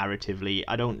it narratively.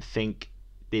 I don't think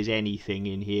there's anything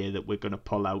in here that we're going to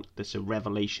pull out that's a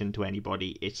revelation to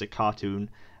anybody. It's a cartoon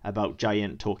about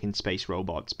giant talking space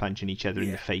robots punching each other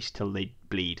in the face till they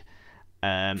bleed.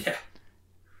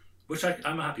 Which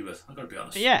I'm happy with, I've got to be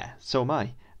honest. Yeah, so am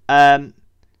I. A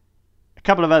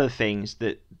couple of other things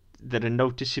that are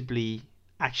noticeably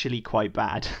actually quite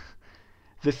bad.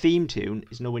 The theme tune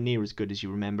is nowhere near as good as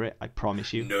you remember it, I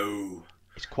promise you. No.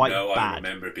 It's quite bad. I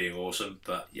remember it being awesome,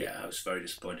 but yeah, I was very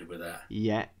disappointed with that.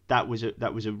 Yeah, that was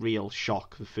a real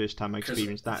shock the first time I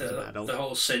experienced that as an adult. The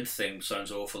whole synth thing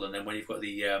sounds awful, and then when you've got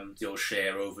the old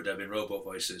Cher overdubbing robot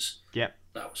voices, yep,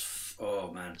 that was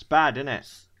oh man, it's bad, isn't it?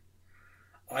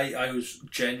 I was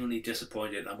genuinely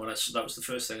disappointed, and when that was the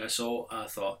first thing I saw, I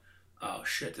thought, oh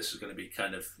shit, this is going to be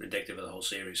kind of indicative of the whole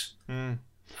series.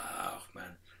 Oh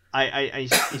man.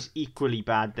 It's equally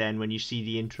bad then when you see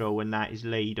the intro and that is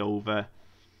laid over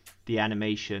the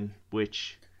animation,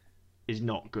 which is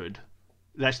not good.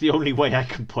 That's the only way I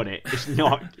can put it. It's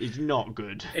not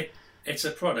good. It's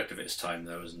a product of its time,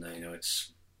 though, isn't it? You know,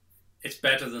 it's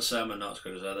better than some and not as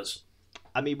good as others.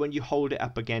 I mean, when you hold it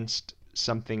up against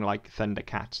something like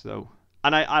Thundercats, though,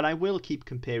 and I will keep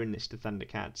comparing this to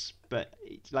Thundercats, but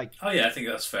it's like, oh yeah, I think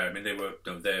that's fair. I mean,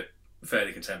 they're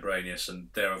fairly contemporaneous and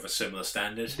they're of a similar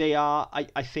standard. They are.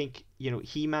 I think,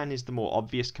 He-Man is the more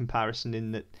obvious comparison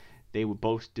in that they were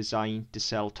both designed to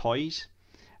sell toys,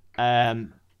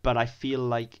 but I feel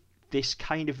like this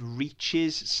kind of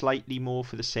reaches slightly more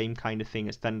for the same kind of thing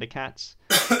as Thundercats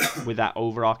with that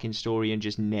overarching story and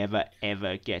just never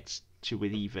ever gets to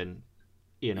with even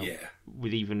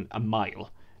a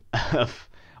mile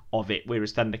of it,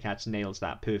 whereas Thundercats nails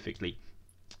that perfectly.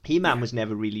 He-Man was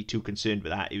never really too concerned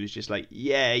with that. It was just like,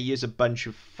 here's a bunch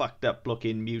of fucked up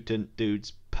looking mutant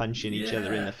dudes punching each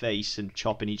other in the face and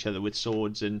chopping each other with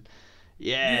swords and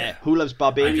who loves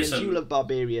barbarians? You love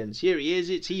barbarians. Here he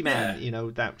is, it's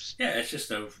He-Man. That's it's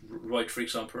just no right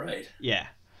freaks on parade. Yeah.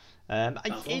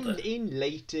 In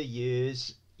later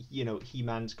years,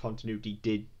 He-Man's continuity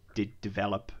did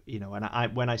develop,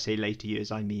 and when I say later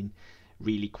years, I mean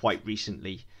really quite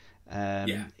recently.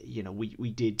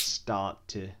 We did start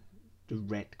to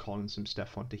retcon some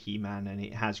stuff onto He-Man, and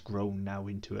it has grown now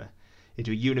into a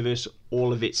universe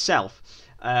all of itself.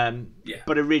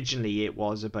 But originally it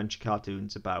was a bunch of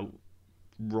cartoons about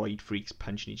roid freaks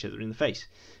punching each other in the face.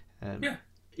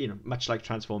 Much like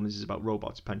Transformers is about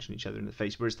robots punching each other in the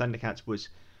face, whereas Thundercats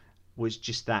was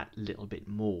just that little bit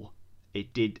more.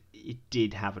 It did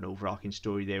have an overarching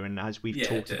story there, and as we've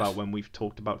talked about when we've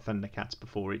talked about Thundercats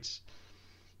before, it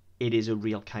is a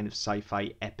real kind of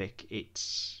sci-fi epic.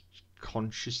 It's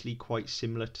consciously quite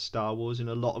similar to Star Wars in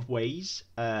a lot of ways.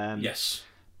 Yes,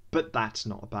 but that's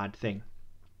not a bad thing.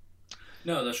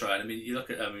 No, that's right. I mean, you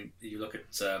look at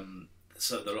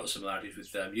so there are a lot of similarities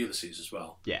with Ulysses as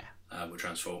well. Yeah, with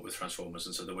Transformers,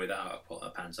 and so the way that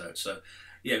pans out. So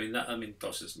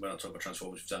obviously we're not talking about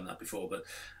Transformers. We've done that before, but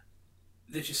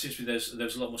there just seems to be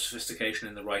there's a lot more sophistication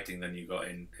in the writing than you got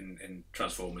in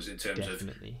Transformers in terms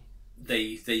Definitely. of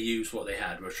they used what they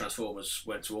had, whereas Transformers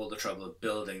went to all the trouble of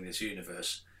building this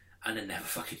universe and then never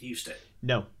fucking used it.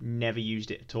 No, never used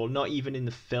it at all. Not even in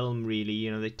the film, really.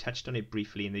 You know, they touched on it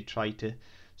briefly and they tried to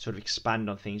sort of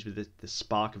expand on things with the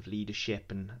spark of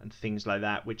leadership and things like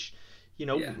that, which, you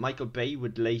know, Michael Bay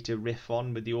would later riff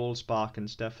on with the Allspark and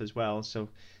stuff as well. So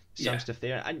some stuff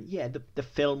there. And yeah, the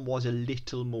film was a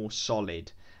little more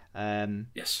solid.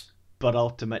 Yes. But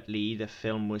ultimately, the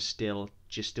film was still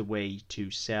just a way to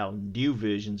sell new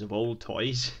versions of old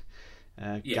toys.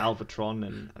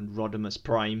 Galvatron and Rodimus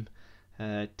Prime,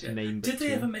 to name. Did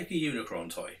they ever make a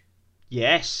Unicron toy?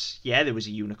 Yes, there was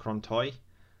a Unicron toy.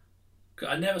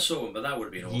 I never saw one, but that would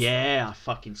have been awesome. Yeah, I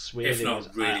fucking swear. If there not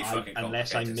was, really fucking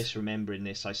unless I'm complicated. misremembering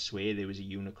this, I swear there was a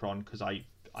Unicron because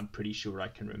I'm pretty sure I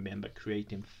can remember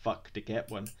creating fuck to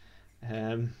get one.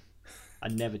 I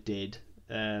never did.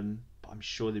 But I'm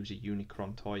sure there was a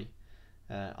Unicron toy.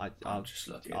 I'll just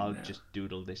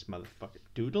doodle this motherfucker.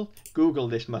 Google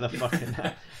this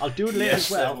motherfucker. I'll doodle it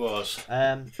as well. It was.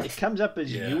 It comes up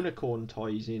as unicorn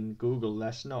toys in Google.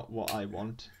 That's not what I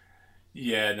want.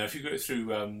 Yeah, no. If you go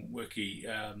through Wiki,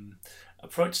 a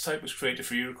prototype was created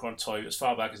for Unicorn toy as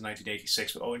far back as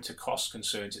 1986, but owing to cost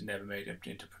concerns, it never made it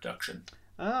into production.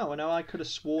 Oh, well, no, I could have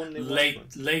sworn there was one.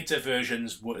 Later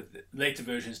versions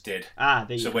did. Ah,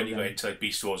 there you go. So when you got into like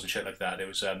Beast Wars and shit like that, there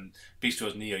was Beast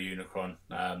Wars Neo Unicron.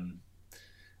 That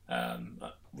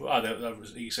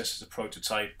was exists as a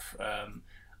prototype.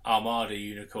 Armada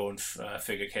Unicorn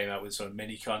figure came out with sort of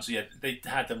mini cons. So yeah, they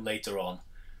had them later on,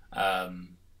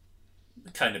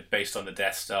 kind of based on the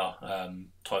Death Star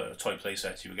toy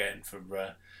playsets you were getting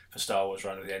for Star Wars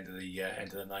around at the end of the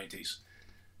 90s.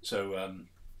 So.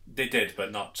 They did,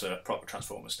 but not proper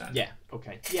Transformers standard. Yeah,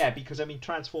 okay. Yeah, because, I mean,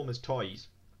 Transformers toys,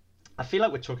 I feel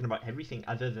like we're talking about everything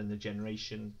other than the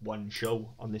Generation 1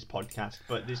 show on this podcast,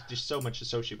 but there's just so much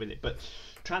associated with it. But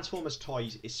Transformers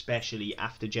toys, especially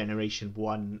after Generation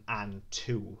 1 and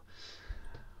 2,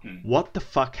 what the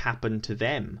fuck happened to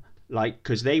them? Like,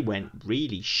 because they went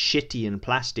really shitty and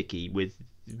plasticky with...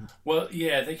 Well,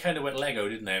 yeah, they kind of went Lego,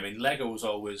 didn't they? I mean, Lego was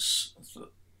always...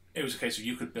 It was a case of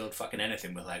you could build fucking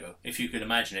anything with Lego. If you could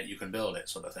imagine it, you can build it,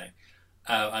 sort of thing.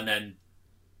 And then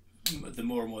the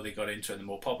more and more they got into it, the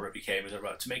more popular it became. Is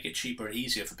right, to make it cheaper and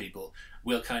easier for people,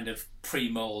 we'll kind of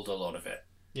pre-mold a lot of it.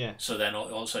 Yeah. So then all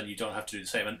of a sudden you don't have to do the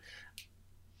same. And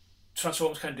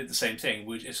Transformers kind of did the same thing.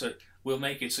 We'll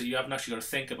make it so you haven't actually got to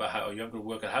think about how, you haven't got to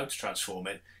work out how to transform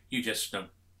it. You just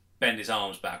bend his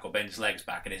arms back or bend his legs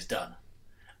back and it's done.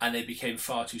 And they became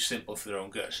far too simple for their own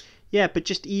good. Yeah, but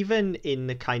just even in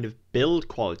the kind of build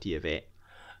quality of it.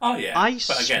 Oh, yeah.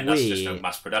 But again, that's just no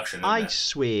mass production, isn't it?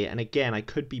 Swear, and again, I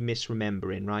could be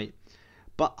misremembering, right?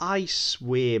 But I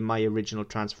swear my original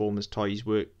Transformers toys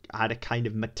had a kind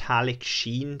of metallic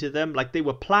sheen to them. Like, they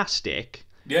were plastic.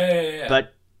 Yeah.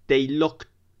 But they looked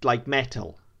like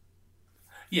metal.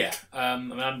 Yeah. I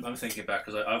mean, I'm thinking back,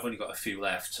 because I've only got a few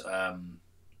left.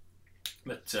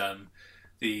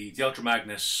 The Ultra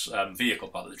Magnus vehicle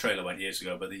part, the trailer went years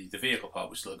ago, but the vehicle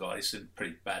part we still got. It's in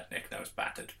pretty bad nick now. It's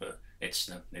battered, but it's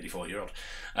nearly 4-year-old.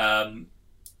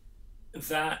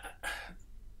 That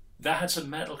had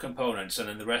some metal components, and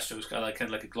then the rest of it was kind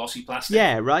of like a glossy plastic.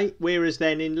 Yeah, right. Whereas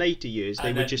then in later years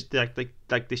they were just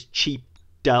like this cheap,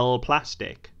 dull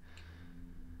plastic.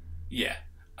 Yeah,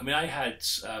 I mean, I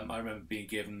remember being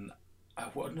given. I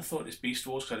wouldn't have thought this Beast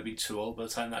Wars could have been too old by the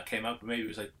time that came out, but maybe it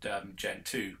was like Gen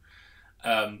 2.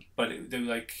 But they were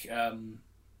like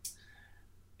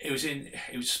it was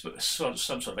some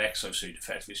sort of exosuit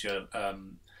effectively. So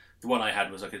the one I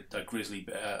had was like a grizzly,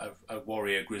 a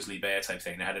warrior grizzly bear type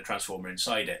thing. They had a transformer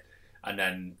inside it, and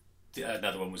then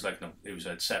another one was it was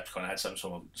a Decepticon. It had some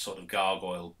sort of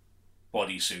gargoyle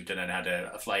bodysuit, and then had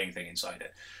a flying thing inside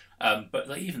it.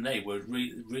 But even they were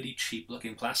really cheap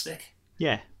looking plastic.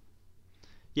 Yeah.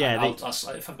 Yeah, if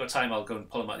I've got time, I'll go and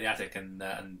pull them out of the attic and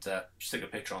stick a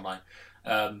picture online.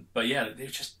 But yeah, they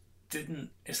just didn't.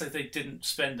 It's like they didn't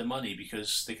spend the money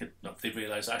because they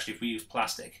realised actually if we use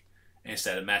plastic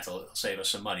instead of metal, it'll save us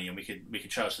some money, and we could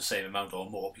charge the same amount or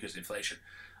more because of inflation,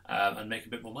 and make a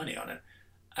bit more money on it.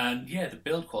 And yeah, the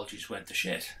build quality just went to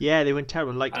shit. Yeah, they went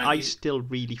terrible. Like I still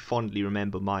really fondly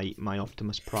remember my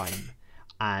Optimus Prime,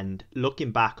 and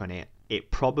looking back on it,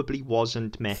 it probably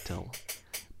wasn't metal.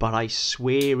 But I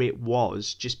swear it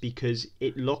was, just because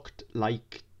it looked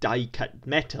like die-cut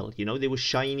metal. You know, there were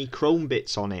shiny chrome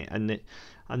bits on it, and the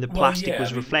plastic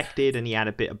was reflected, and he had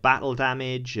a bit of battle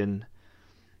damage, and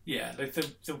yeah, like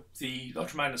the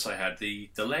Ultra Magnus I had,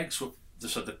 the legs were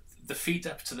the feet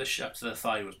up to the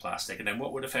thigh was plastic, and then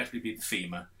what would effectively be the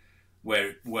femur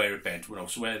where it bent.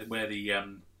 So where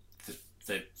the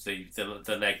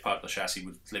leg part of the chassis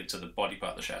would link to the body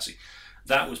part of the chassis,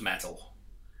 that was metal,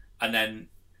 and then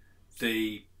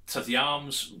the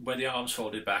arms, where the arms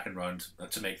folded back and round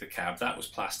to make the cab, that was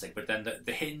plastic. But then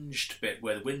the hinged bit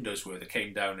where the windows were that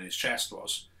came down and his chest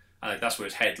was, and that's where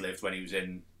his head lived when he was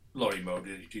in lorry mode.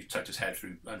 He tucked his head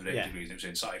through 180 degrees and it was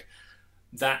inside.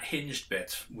 That hinged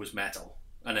bit was metal,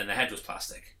 and then the head was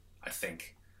plastic, I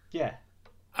think. Yeah.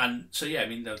 And so yeah, I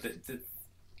mean,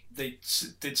 they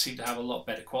did seem to have a lot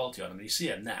better quality on them. You see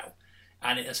them now,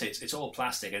 and it's all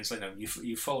plastic, and it's like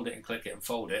you fold it and click it and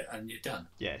fold it, and you're done.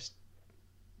 Yes.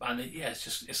 And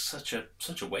it's such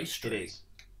a waste. It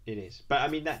is. But I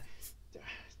mean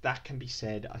that can be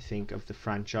said, I think, of the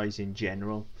franchise in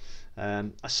general.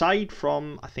 Aside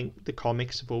from, I think the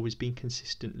comics have always been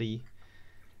consistently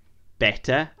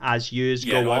better as years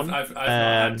go on. I've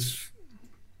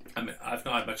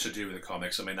not had much to do with the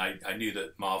comics. I mean, I knew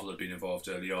that Marvel had been involved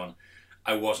early on.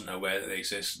 I wasn't aware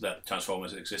that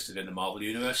Transformers existed in the Marvel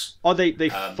universe. Oh, they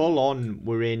full on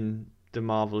were in the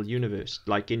Marvel universe,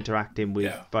 like interacting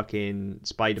with fucking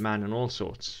Spider-Man and all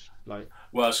sorts. Like,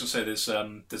 well, I was gonna say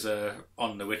there's a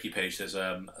on the wiki page there's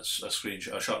a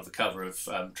screenshot, a shot of the cover of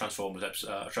Transformers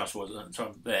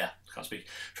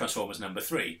number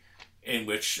 3, in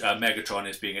which Megatron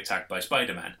is being attacked by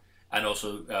Spider-Man, and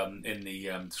also in the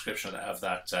description of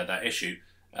that issue,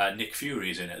 Nick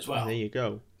Fury is in it as well. There you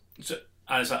go. So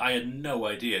I had no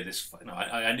idea this.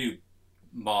 I knew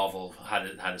Marvel had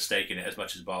a stake in it as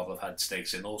much as Marvel have had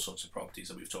stakes in all sorts of properties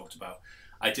that we've talked about.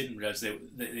 I didn't realise they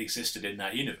existed in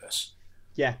that universe.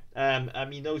 Yeah, I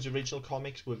mean, those original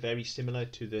comics were very similar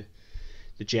to the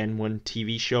Gen 1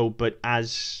 TV show, but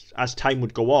as time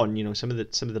would go on, some of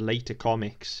the later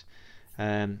comics,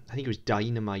 I think it was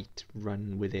Dynamite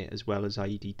run with it as well as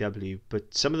IDW,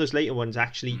 but some of those later ones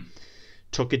actually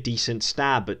took a decent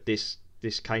stab at this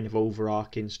kind of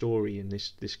overarching story and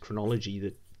this chronology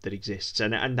that exists,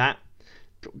 and that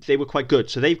they were quite good.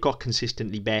 So they've got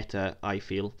consistently better, I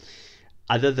feel.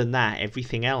 Other than that,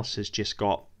 everything else has just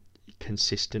got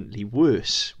consistently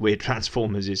worse where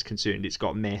Transformers is concerned. It's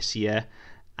got messier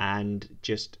and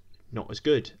just not as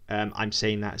good. I'm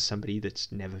saying that as somebody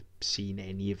that's never seen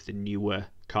any of the newer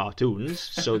cartoons,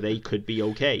 so they could be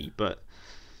okay, but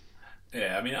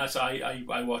yeah, I mean, as I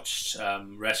watched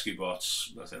Rescue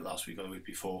Bots, was it last week or the week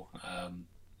before,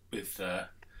 with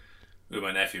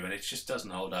my nephew, and it just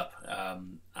doesn't hold up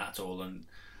at all. And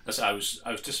as I was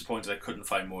disappointed I couldn't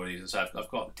find more of these. And so I've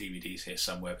got DVDs here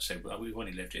somewhere, but say, well, we've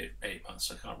only lived here 8 months,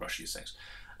 so I can't rush these things.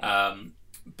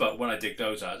 But when I dig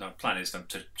those out, my plan is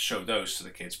to show those to the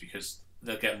kids, because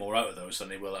they'll get more out of those than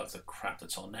they will out of the crap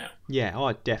that's on now. Yeah,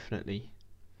 oh, definitely.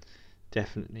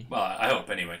 Well, I hope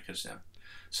anyway, because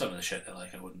some of the shit they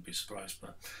like, I wouldn't be surprised,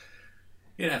 but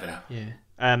you never know.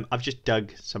 Yeah. I've just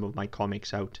dug some of my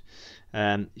comics out.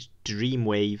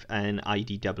 Dreamwave and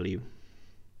IDW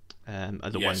are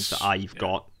the ones that I've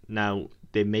got. Now,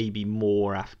 there may be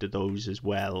more after those as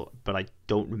well, but I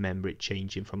don't remember it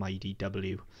changing from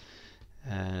IDW.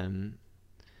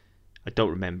 I don't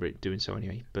remember it doing so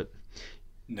anyway, but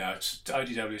no, it's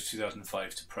IDW is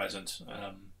 2005 to present.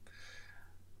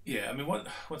 Yeah, I mean, one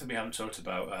thing we haven't talked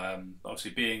about,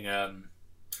 obviously being a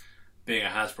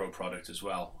Hasbro product as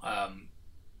well,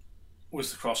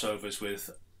 was the crossovers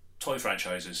with toy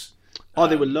franchises. Oh,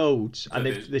 there were loads, and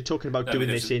they're talking about doing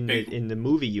this in the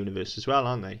movie universe as well,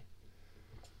 aren't they?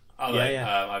 Oh,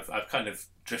 yeah. I've kind of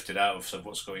drifted out of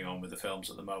what's going on with the films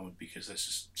at the moment because there's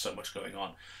just so much going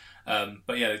on.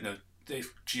 But yeah,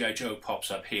 G.I. Joe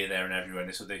pops up here, there, and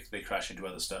everywhere, so they crash into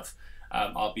other stuff.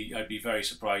 I'd be very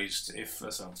surprised if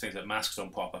some things like masks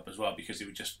don't pop up as well, because it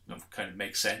would just kind of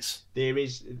make sense. There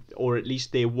is, or at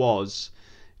least there was,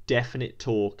 definite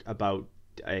talk about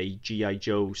a G.I.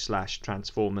 Joe /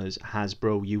 Transformers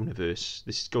Hasbro universe.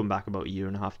 This is going back about 1.5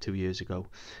 years, 2 years ago.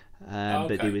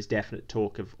 But there was definite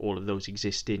talk of all of those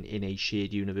existing in a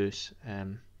shared universe,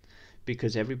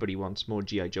 because everybody wants more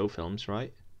G.I. Joe films,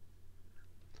 right?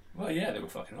 Well, yeah, they were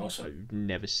fucking awesome. I've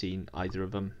never seen either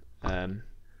of them,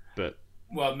 but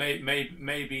well,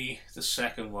 maybe the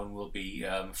second one will be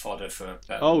fodder for.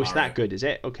 Oh, it's that good, is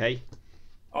it? Okay.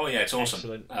 Oh yeah, it's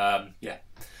awesome. Excellent.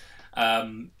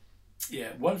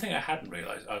 Yeah, one thing I hadn't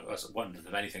realised, one of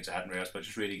the many things I hadn't realised, but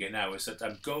just reading it now, is that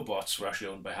GoBots were actually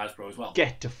owned by Hasbro as well.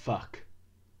 Get the fuck.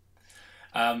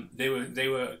 They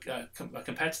were a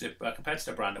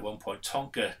competitor brand at one point.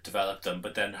 Tonka developed them,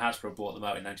 but then Hasbro bought them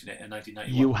out in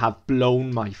 1991. You have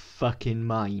blown my fucking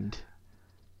mind.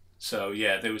 So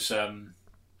yeah, there was an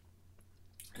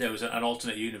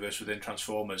alternate universe within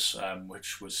Transformers,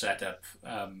 which was set up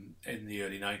in the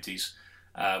early 90s,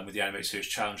 with the animated series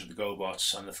Challenge of the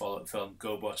GoBots and the follow-up film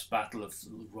GoBots Battle of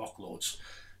the Rock Lords.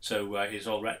 So it's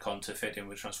all retcon to fit in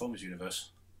with Transformers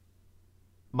universe.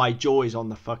 My jaw is on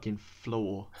the fucking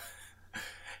floor.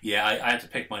 Yeah, I had to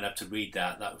pick mine up to read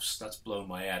that. That's blown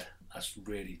my head. That's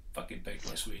really fucking big,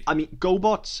 my sweet. I mean,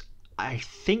 GoBots, I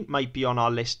think, might be on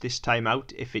our list this time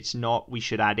out. If it's not, we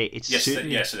should add it. Yes, it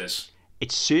is.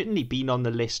 It's certainly been on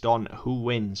the list on Who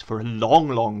Wins for a long,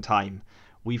 long time.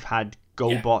 We've had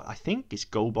GoBot. I think it's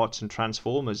GoBots and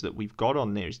Transformers that we've got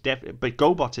on there. But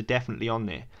GoBots are definitely on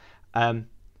there.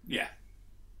 Yeah.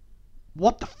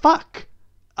 What the fuck?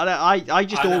 I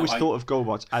just always thought of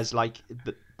GoBots as like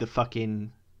the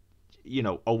fucking,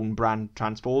 own brand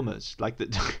Transformers, like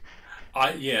the.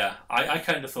 I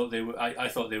kind of thought they were. I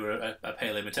thought they were a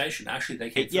pale imitation. Actually, they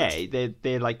came. Yeah,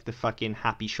 they're like the fucking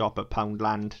Happy Shop at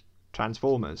Poundland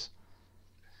Transformers.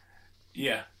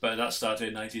 Yeah, but that started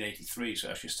in 1983, so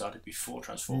it actually started before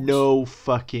Transformers. No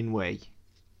fucking way.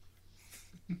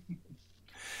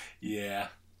 Yeah.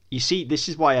 You see, this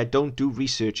is why I don't do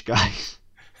research, guys.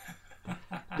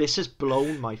 This has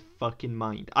blown my fucking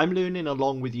mind. I'm learning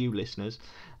along with you, listeners.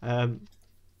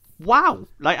 Wow.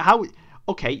 Like, how...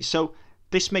 Okay, so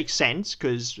this makes sense,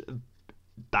 because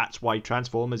that's why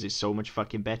Transformers is so much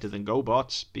fucking better than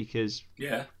GoBots, because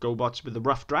GoBots with a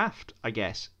rough draft, I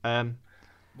guess.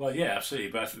 Well, yeah,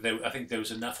 absolutely. But I think there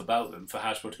was enough about them for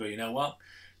Hasbro to go, you know what?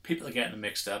 People are getting them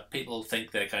mixed up. People think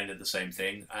they're kind of the same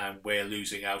thing, and we're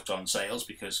losing out on sales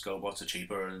because GoBots are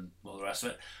cheaper and all the rest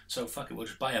of it. So fuck it, we'll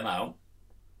just buy them out.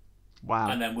 Wow.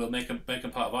 And then we'll make them part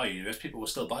of our universe. People will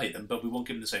still buy them, but we won't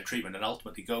give them the same treatment. And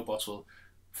ultimately, GoBots will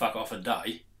fuck off and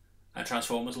die, and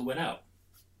Transformers will win out.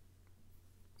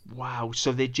 Wow.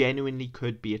 So there genuinely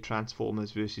could be a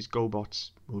Transformers versus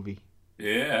GoBots movie.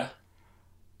 Yeah.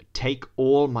 Take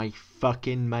all my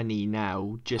fucking money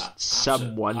now. Just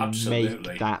someone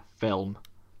make that film.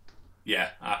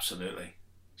 Yeah, absolutely.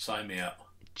 Sign me up.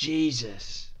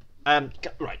 Jesus.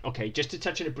 Right, okay, just to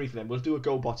touch on it briefly then, we'll do a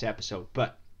GoBots episode,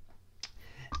 but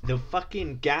the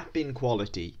fucking gap in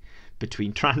quality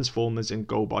between Transformers and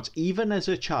GoBots, even as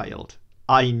a child,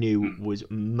 I knew was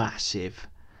massive.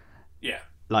 Yeah.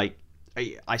 Like,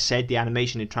 I said the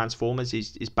animation in Transformers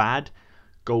is bad.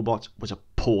 GoBots was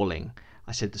appalling.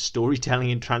 I said the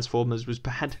storytelling in Transformers was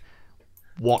bad.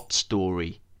 What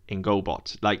story in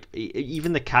GoBots? Like,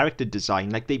 even the character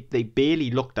design, like, they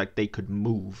barely looked like they could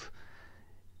move,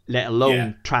 let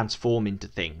alone transform into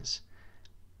things.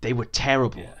 They were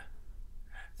terrible. Yeah.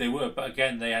 They were, but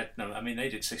again, they had they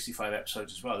did 65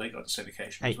 episodes as well. They got the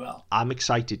syndication as well. I'm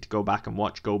excited to go back and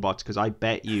watch GoBots, because I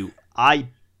bet you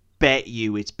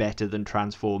it's better than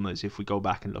Transformers if we go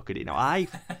back and look at it now. I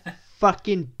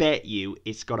fucking bet you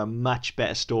it's got a much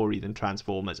better story than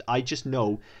Transformers. I just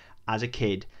know, as a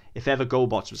kid, if ever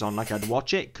GoBots was on, like, I'd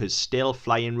watch it, because still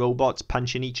flying robots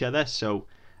punching each other, so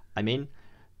I'm in.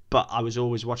 But I was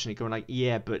always watching it going like,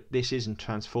 yeah, but this isn't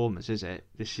Transformers, is it?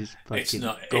 This is fucking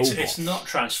GoBots.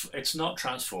 It's not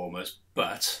Transformers,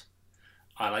 but,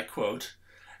 and I quote,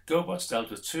 GoBots dealt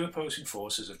with two opposing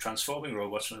forces of transforming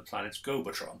robots from the planet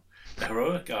Gobotron, the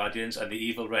heroic Guardians and the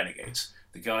evil Renegades.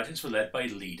 The Guardians were led by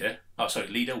Leader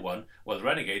 1, while the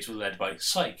Renegades were led by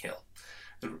Psykill.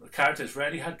 The characters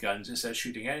rarely had guns, instead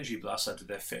shooting energy blasts out of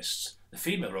their fists. The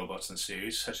female robots in the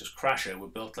series, such as Crasher, were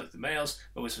built like the males,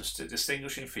 but with some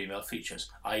distinguishing female features,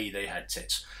 i.e. they had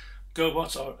tits.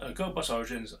 GoBots'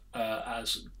 origins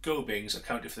as Go-Bings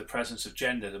accounted for the presence of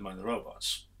gender among the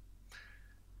robots.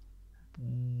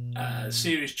 The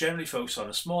series generally focused on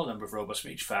a small number of robots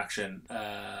from each faction,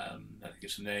 I'll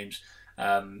give some names,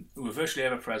 who were virtually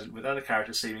ever present, with other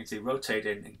characters seeming to rotate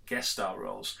in guest star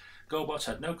roles. GoBots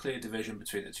had no clear division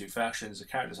between the two factions. The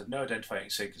characters had no identifying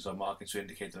signals or markings to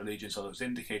indicate their allegiance, although it was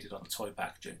indicated on the toy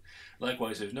packaging.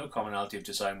 Likewise, there was no commonality of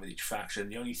design with each faction.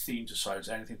 The only themes aside was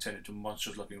anything turned into a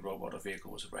monstrous-looking robot or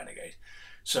vehicle was a Renegade.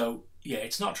 So, yeah,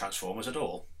 it's not Transformers at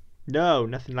all. No,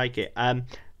 nothing like it.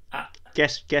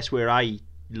 Guess where I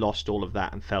lost all of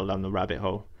that and fell down the rabbit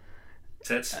hole?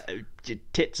 Tits?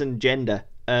 Tits and gender.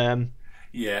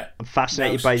 Yeah. I'm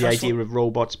fascinated by the idea of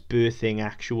robots birthing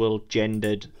actual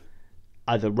gendered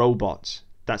other robots.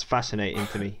 That's fascinating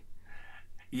to me.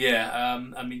 Yeah,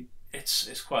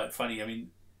 it's quite funny.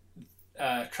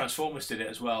 Transformers did it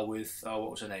as well with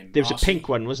what was her name? There was a pink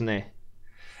one, wasn't there?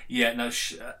 Yeah, no.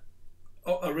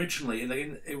 Originally,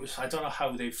 it was. I don't know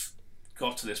how they've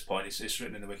got to this point. It's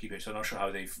written in the wiki page, so I'm not sure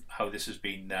how this has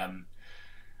been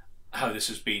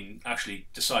actually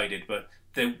decided. But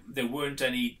there weren't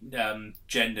any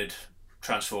gendered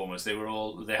Transformers. They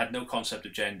had no concept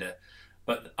of gender.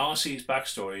 But RC's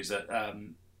backstory is that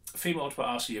female Autobot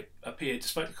Arcee appeared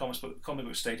despite the comic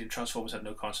book stating Transformers had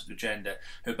no concept of gender,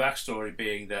 her backstory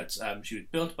being that she was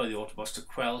built by the Autobots to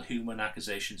quell human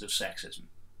accusations of sexism.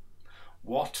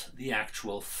 What the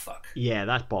actual fuck? Yeah,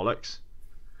 that's bollocks.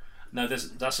 Now,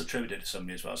 that's attributed to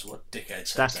somebody as well, so what dickhead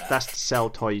said that? That's to sell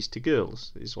toys to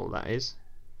girls, is all that is.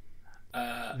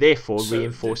 Therefore,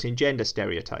 reinforcing gender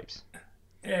stereotypes.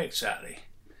 Yeah, exactly.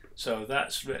 So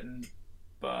that's written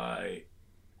by...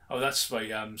 Oh, that's by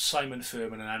Simon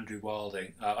Furman and Andrew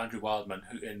Wildman,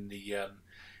 who in the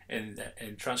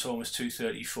in Transformers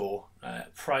 234,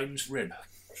 Prime's Rib.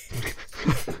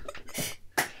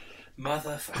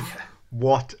 Motherfucker.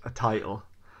 What a title.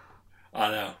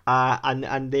 I know.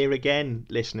 And there again,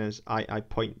 listeners, I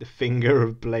point the finger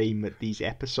of blame at these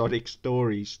episodic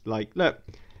stories. Like, look,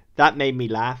 that made me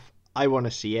laugh. I want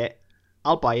to see it.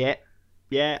 I'll buy it.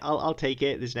 Yeah, I'll take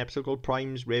it. There's an episode called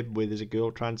Prime's Rib where there's a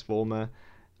girl transformer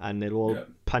and they'll all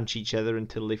punch each other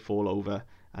until they fall over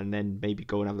and then maybe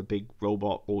go and have a big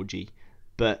robot orgy.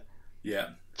 But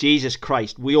yeah, Jesus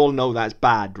Christ, we all know that's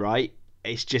bad, right?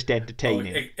 It's just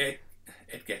entertaining. Oh,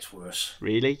 it gets worse.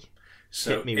 Really?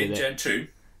 So in Gen 2,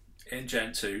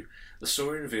 the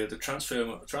story revealed that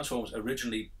Transformers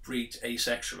originally breed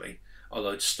asexually,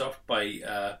 although it's stopped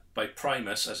by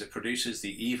Primus as it produces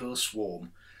the evil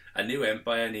Swarm. A new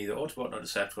empire, neither Autobot nor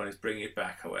Decepticon, is bringing it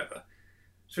back, however.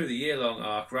 Through the year-long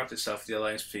arc, wrapped itself with the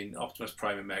alliance between Optimus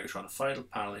Prime and Megatron. A final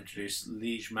panel introduced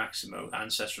Liege Maximo,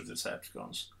 ancestor of the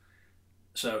Decepticons.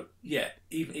 So, yeah,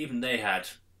 even they had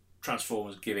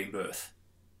Transformers giving birth.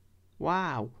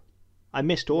 Wow. I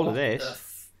missed all of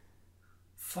this.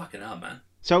 Fucking hell, man.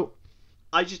 So,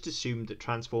 I just assumed that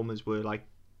Transformers were, like,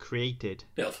 created.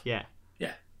 Built. Yeah.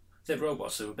 Yeah. They're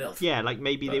robots that were built. Yeah, like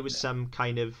maybe there was some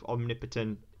kind of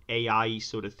omnipotent AI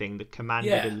sort of thing that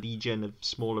commanded a legion of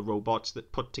smaller robots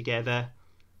that put together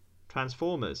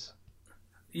Transformers.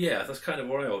 Yeah, that's kind of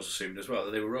what I always assumed as well,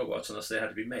 that they were robots unless they had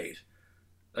to be made.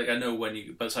 Like, I know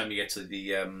by the time you get to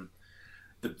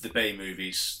the Bay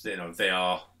movies, you know, they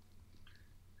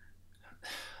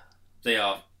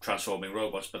are transforming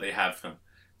robots, but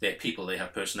they're people, they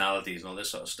have personalities and all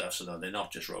this sort of stuff, so no, they're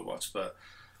not just robots. But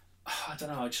I don't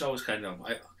know, I just always kind of,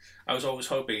 I was always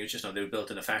hoping it was just, they were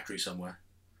built in a factory somewhere.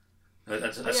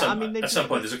 At some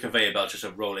point there's a conveyor belt just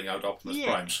rolling out Optimus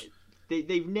Primes.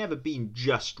 They've never been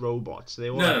just robots. They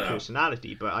all have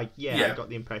personality, but I got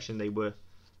the impression they were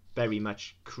very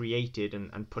much created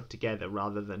and put together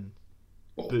rather than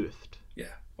birthed.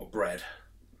 Yeah, or bred.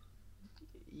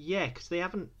 Yeah, because they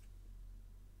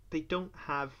don't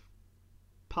have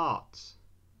parts.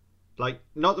 Like,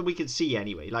 not that we can see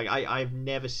anyway. Like, I've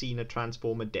never seen a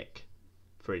Transformer dick,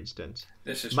 for instance.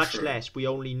 This is much true. less we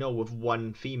only know of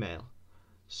one female.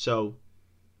 So,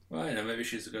 well, maybe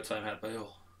she's a good time had by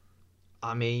all.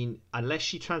 I mean, unless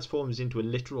she transforms into a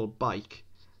literal bike,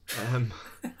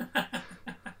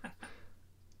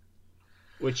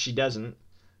 which she doesn't.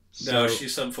 No,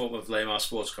 she's some form of lame-ass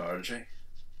sports car, isn't she?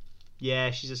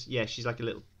 Yeah, she's like a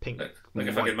little pink, like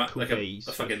a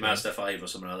fucking Mazda 5 or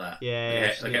something like that.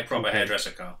 Yeah, like a proper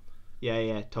hairdresser car.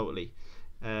 Yeah, totally.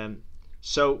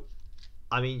 So,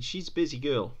 I mean, she's a busy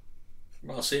girl.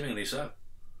 Well, seemingly so.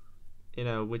 You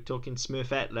know, we're talking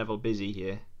Smurfette level busy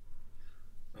here.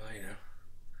 Well,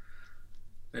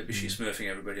 maybe she's smurfing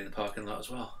everybody in the parking lot as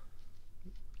well.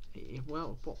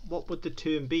 Well, what would the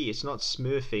term be? It's not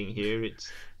smurfing here. It's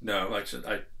no.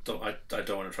 I don't want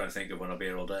to try and think of one. I'll be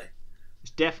here all day.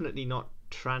 It's definitely not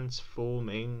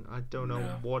transforming. I don't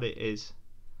know what it is.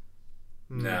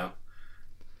 No.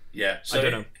 Yeah. So, I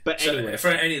don't know. But anyway, for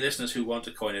any listeners who want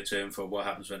to coin a term for what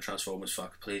happens when Transformers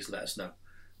fuck, please let us know.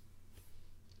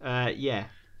 Yeah.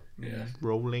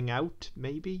 Rolling out,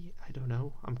 maybe? I don't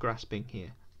know. I'm grasping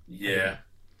here. Yeah.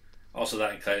 Also,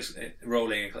 that implies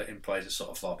rolling implies a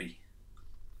sort of floppy.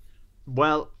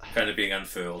 Well, kind of being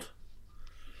unfurled.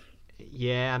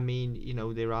 Yeah, I mean,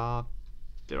 there are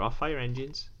fire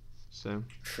engines, so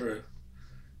true.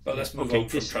 But let's move on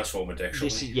from Transformer Dick, shall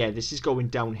we? This is going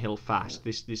downhill fast.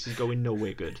 This is going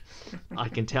nowhere good. I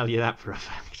can tell you that for a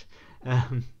fact.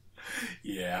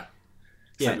 Yeah.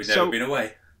 It's like we've never been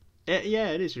away. Yeah,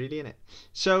 it is really, isn't it?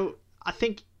 So I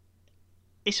think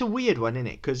it's a weird one, isn't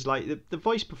it? Because like the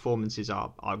voice performances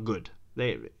are good.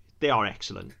 They are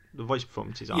excellent. The voice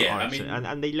performances are excellent,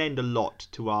 and they lend a lot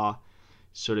to our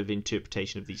sort of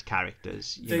interpretation of these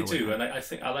characters. They do, and I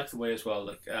think I like the way as well.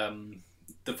 Like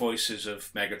the voices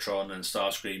of Megatron and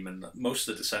Starscream and most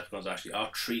of the Decepticons actually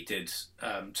are treated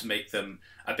to make them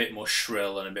a bit more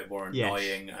shrill and a bit more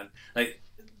annoying, and like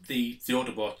the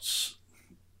Autobots.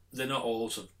 They're not all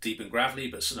sort of deep and gravelly,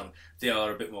 but they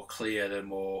are a bit more clear. They're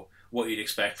more what you'd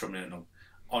expect from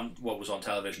on what was on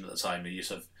television at the time. You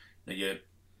sort of Your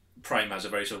Prime has a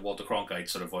very sort of Walter Cronkite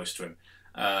sort of voice to him.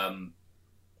 And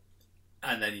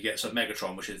then you get sort of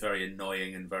Megatron, which is very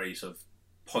annoying and very sort of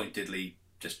pointedly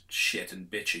just shit and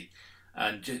bitchy.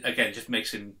 And just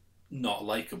makes him not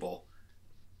likable.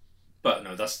 But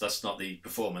no, that's not the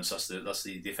performance. That's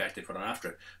the effect they put on after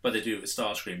it. But they do it with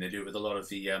Starscream. They do it with a lot of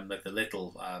the like the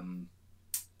little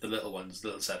ones,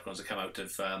 little Decepticons that come out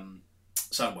of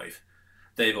Soundwave.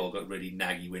 They've all got really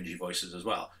naggy, whingy voices as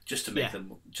well, just to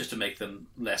make them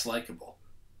less likable.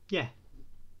 Yeah.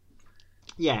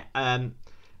 Yeah.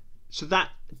 So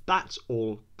that's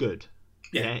all good.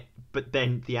 Yeah. But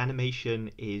then the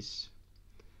animation is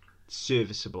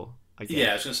serviceable.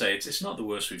 Yeah, I was going to say, it's not the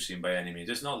worst we've seen by any means.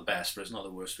 It's not the best, but it's not the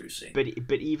worst we've seen. But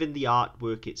even the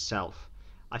artwork itself,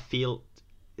 I feel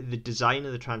the design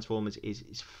of the Transformers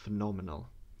is phenomenal.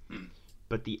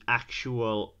 But the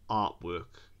actual artwork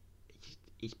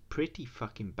is pretty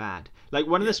fucking bad. Like,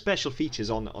 one of the special features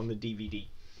on the DVD,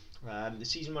 the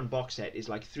Season 1 box set is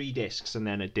like 3 discs and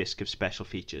then a disc of special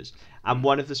features. And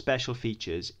one of the special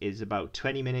features is about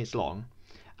 20 minutes long.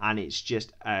 And it's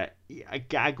just a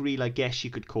gag reel, I guess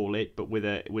you could call it, but with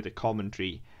a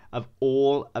commentary of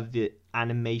all of the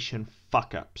animation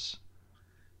fuck-ups.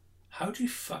 How do you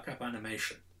fuck up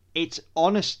animation? It's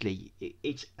honestly,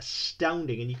 it's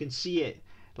astounding, and you can see it,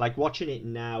 like watching it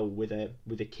now with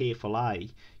a careful eye.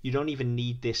 You don't even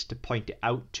need this to point it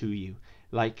out to you.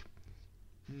 Like,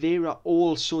 there are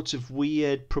all sorts of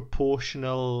weird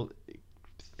proportional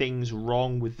things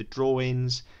wrong with the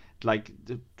drawings. Like,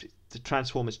 the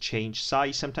Transformers change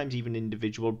size. Sometimes even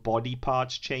individual body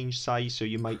parts change size. So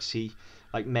you might see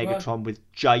like Megatron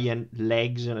with giant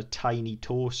legs and a tiny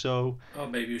torso. Oh,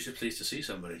 maybe you should please to see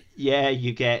somebody. Yeah,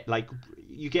 you get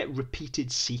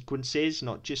repeated sequences,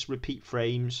 not just repeat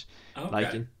frames. Okay.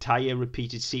 Like entire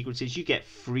repeated sequences. You get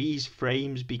freeze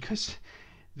frames because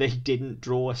they didn't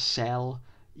draw a cell.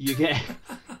 You get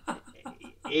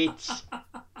it's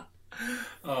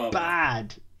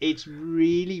bad. It's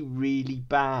really, really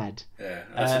bad.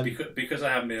 Yeah, because I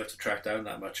haven't been able to track down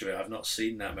that much of it, I've not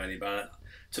seen that many. But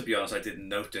to be honest, I didn't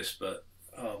notice. But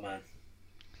oh man,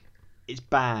 it's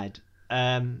bad.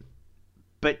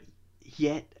 But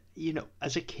yet,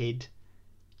 as a kid,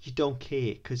 you don't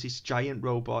care because it's giant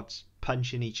robots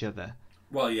punching each other.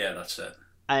 Well, yeah, that's it.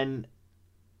 And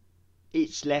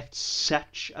it's left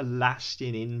such a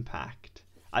lasting impact.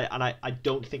 I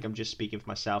don't think I'm just speaking for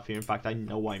myself here. In fact, I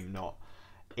know I'm not.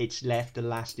 It's left a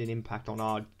lasting impact on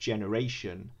our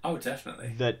generation. Oh,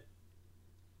 definitely. That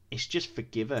it's just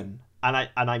forgiven, and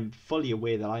I'm fully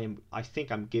aware that I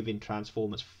think I'm giving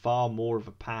Transformers far more of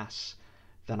a pass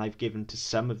than I've given to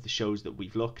some of the shows that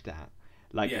we've looked at.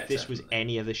 Like, if this was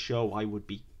any other show, I would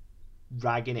be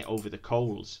dragging it over the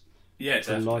coals. Yeah,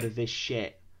 for a lot of this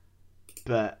shit.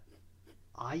 But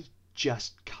I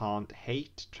just can't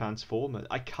hate Transformers.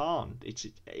 I can't.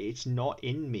 It's not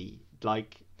in me.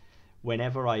 Like,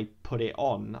 whenever I put it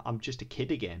on, I'm just a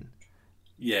kid again.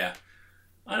 Yeah,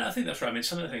 and I think that's right. I mean,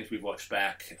 some of the things we've watched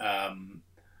back have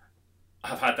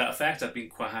had that effect. I've been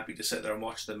quite happy to sit there and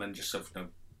watch them and just sort of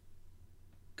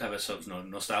have a sort of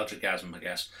nostalgic-gasm, I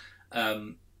guess.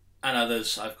 And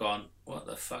others, I've gone, what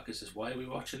the fuck is this? Why are we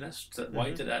watching this? Why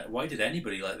did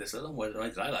anybody like this? Why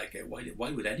did I like it?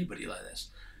 Why would anybody like this?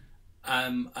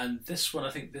 And this one, I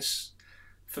think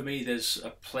for me, there's a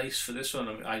place for this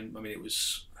one. I mean, it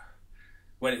was.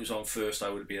 When it was on first, I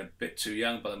would have been a bit too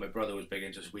young, but then my brother was big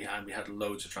into it. We had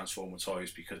loads of Transformer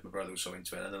toys because my brother was so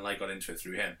into it, and then I got into it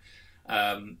through him.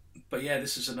 But yeah,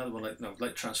 this is another one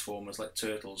like Transformers, like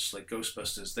Turtles, like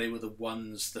Ghostbusters. They were the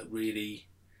ones that really,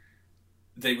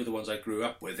 they were the ones I grew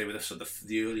up with. They were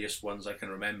the earliest ones I can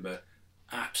remember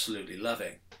absolutely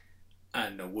loving,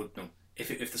 and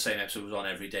if the same episode was on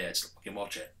every day, I'd still fucking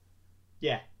watch it.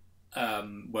 Yeah.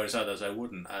 Whereas others I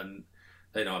wouldn't, and.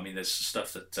 I mean, there's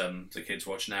stuff that the kids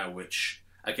watch now, which,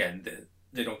 again,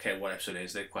 they don't care what episode it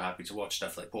is. They're quite happy to watch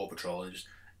stuff like Paw Patrol.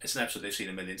 It's an episode they've seen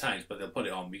a million times, but they'll put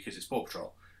it on because it's Paw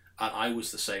Patrol. And I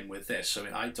was the same with this. I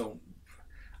mean, I'm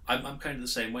kind of the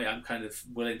same way. I'm kind of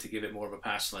willing to give it more of a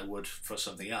pass than I would for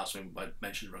something else. I mean, I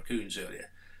mentioned Raccoons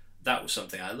earlier. That was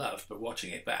something I loved, but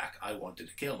watching it back, I wanted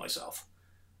to kill myself.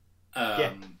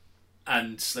 And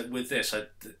like, with this,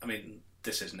 I mean...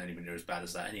 This isn't anywhere near as bad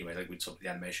as that anyway. Like, we talked about the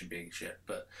animation being shit,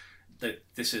 but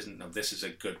this isn't. No, this is a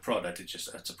good product. It's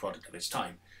a product of its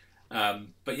time.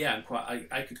 But yeah,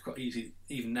 I could quite easily,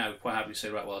 even now, quite happily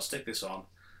say, right, well, I'll stick this on.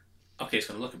 Okay, it's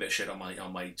going to look a bit shit on my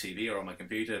TV or on my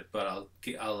computer, but I'll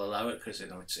allow it because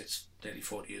it's nearly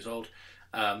 40 years old.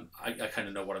 I kind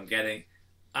of know what I'm getting,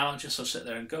 and I'll just sort of sit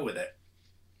there and go with it.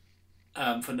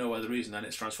 For no other reason than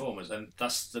it's Transformers, and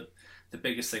that's the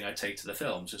biggest thing I take to the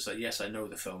films is that yes, I know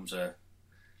the films are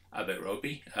a bit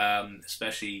ropey,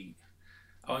 especially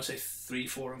I would say 3,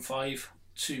 4, and 5.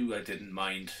 2 I didn't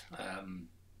mind.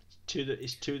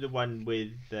 Is 2 the one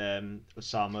with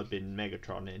Osama bin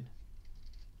Megatron in?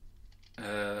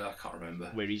 I can't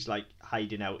remember. Where he's like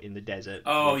hiding out in the desert.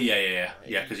 Oh yeah,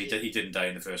 because he didn't die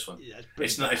in the first one. Yeah,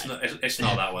 It's not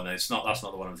that one. That's not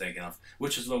the one I'm thinking of.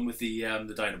 Which is the one with the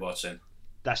Dinobots in?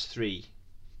 That's 3.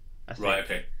 I think. Right.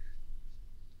 Okay.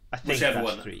 I think Whichever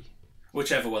that's one. 3.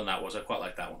 Whichever one that was, I quite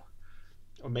like that one.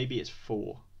 Or maybe it's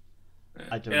 4. Yeah.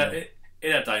 I don't know.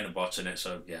 It had Dinobots in it,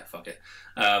 so yeah, fuck it.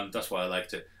 That's why I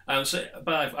liked it.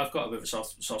 But I've got a bit of a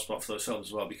soft spot for those films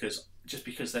as well because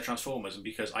they're Transformers and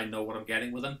because I know what I'm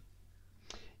getting with them.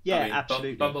 Yeah, I mean,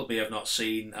 absolutely. Bumblebee I've not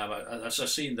seen. I've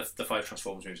seen the 5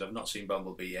 Transformers movies. I've not seen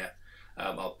Bumblebee yet.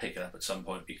 I'll pick it up at some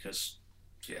point because,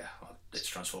 yeah, it's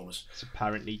Transformers. It's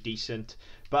apparently decent,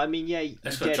 but I mean, yeah,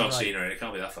 It's got John Cena in it. It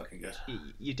can't be that fucking good.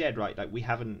 You're dead right. Like we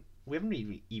haven't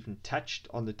really even touched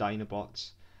on the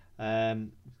Dinobots,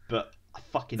 but I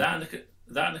fucking that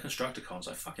and the Constructicons.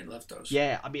 I fucking love those.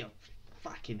 Yeah, I mean,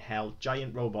 fucking hell,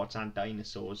 giant robots and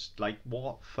dinosaurs. Like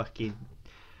what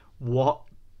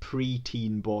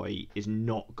preteen boy is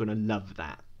not gonna love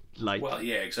that? Like, well,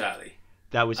 yeah, exactly.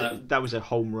 That was a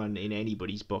home run in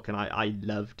anybody's book, and I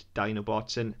loved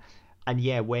Dinobots, and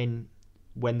yeah, when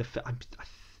the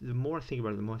more I think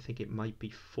about it, the more I think it might be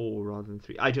 4 rather than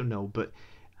 3. I don't know, but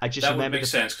I just that remember would make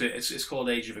sense because it's called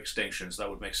Age of Extinction, so that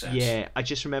would make sense. Yeah, I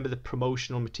just remember the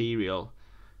promotional material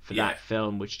for that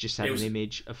film, which just had an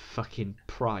image of fucking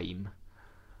Prime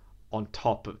on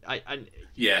top of on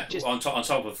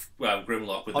top of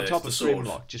Grimlock with the sword.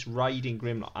 Grimlock, just riding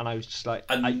Grimlock, and I was just like,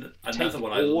 another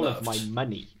one I all loved. of my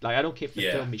money. Like I don't care if the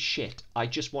film is shit. I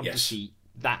just want to see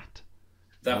that.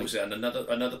 That was it. And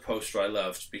another poster I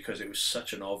loved because it was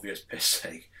such an obvious piss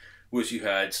take was you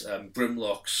had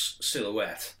Grimlock's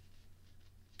silhouette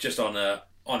just on a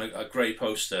grey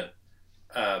poster,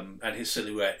 and his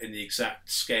silhouette in the exact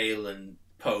scale and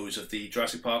pose of the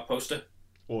Jurassic Park poster.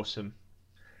 Awesome.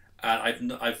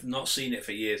 And I've not seen it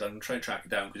for years. I'm trying to track it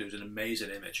down because it was an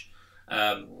amazing image.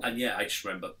 And yeah, I just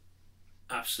remember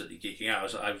absolutely geeking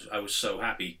out. I was so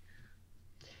happy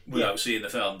without seeing the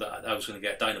film that I was going to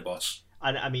get Dinobots.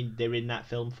 And I mean, they're in that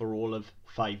film for all of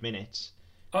 5 minutes.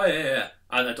 Oh yeah.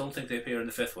 And I don't think they appear in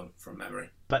the 5th one from memory.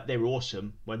 But they're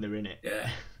awesome when they're in it.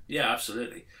 Yeah,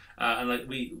 absolutely. And like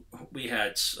we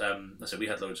had, we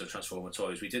had loads of Transformer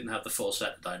toys. We didn't have the full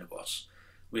set of Dinobots.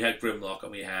 We had Grimlock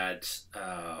and we had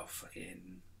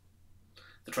fucking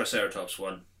the Triceratops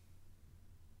one.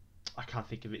 I can't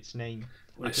think of its name.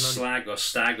 Slag or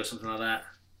Stag or something like that.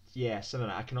 Yeah, something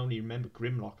like that. I can only remember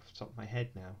Grimlock off the top of my head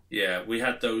now. Yeah, we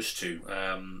had those 2.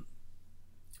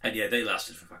 And yeah, they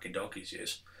lasted for fucking donkey's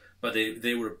years. But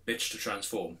they were a bitch to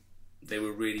transform. They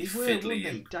were really fiddly.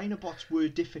 Weren't they? Dinobots were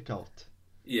difficult.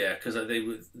 Yeah, because they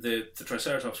were the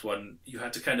Triceratops one. You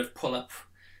had to kind of pull up.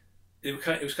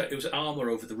 It was armor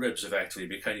over the ribs effectively,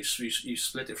 but kind of you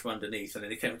split it from underneath, and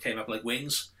then it came up like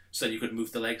wings, so you could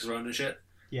move the legs around and shit.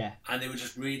 Yeah. And they were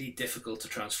just really difficult to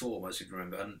transform, as you can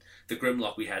remember. And the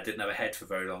Grimlock we had didn't have a head for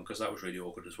very long because that was really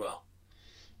awkward as well.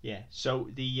 Yeah. So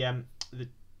the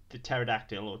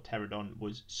pterodactyl or pterodon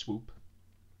was Swoop.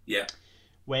 Yeah.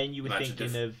 When you were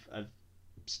thinking of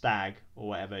Stag or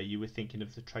whatever, you were thinking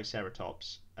of the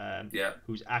Triceratops,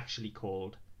 who's actually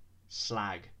called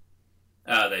Slag.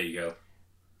 Ah, there you go.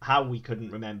 How we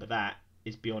couldn't remember that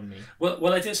is beyond me.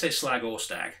 Well, I did say Slag or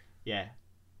Stag. Yeah.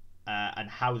 And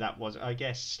how that was, I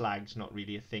guess Slag's not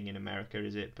really a thing in America,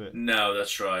 is it? But no,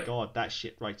 that's right. God, that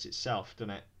shit writes itself,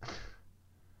 doesn't it?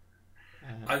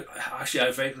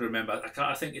 I vaguely remember.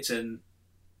 I think it's in.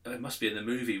 It must be in the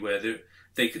movie where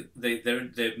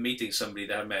they're meeting somebody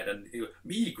they haven't met, and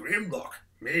me Grimlock,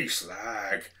 me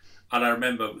Slag, and I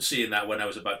remember seeing that when I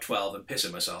was about 12 and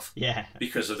pissing myself. Yeah.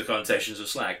 Because of the connotations of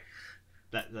Slag.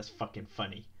 That's fucking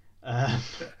funny.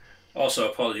 Also,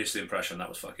 apologies for the impression. That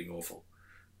was fucking awful.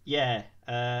 Yeah,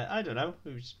 I don't know.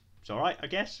 It's all right, I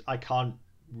guess. I can't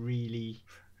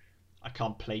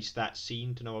place that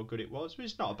scene to know how good it was, but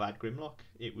it's not a bad Grimlock.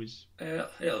 It was.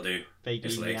 It'll do.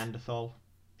 Vaguely Neanderthal.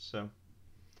 So.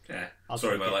 Yeah.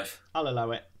 Sorry, my life. I'll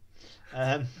allow it.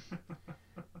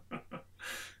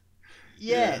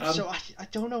 Yeah. So I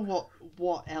don't know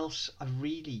what else I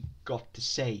really got to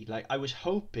say. Like I was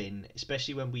hoping,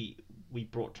 especially when we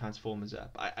brought Transformers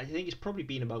up. I think it's probably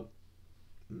been about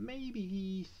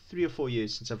maybe 3 or 4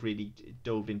 years since I've really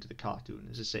dove into the cartoon.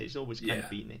 As I say, it's always kind of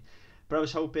been it. But I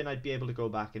was hoping I'd be able to go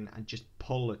back and just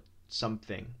pull at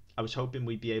something. I was hoping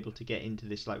we'd be able to get into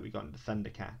this like we got into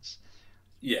Thundercats.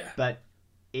 Yeah. But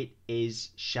it is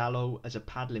shallow as a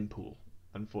paddling pool.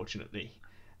 unfortunately.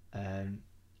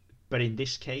 But in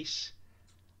this case,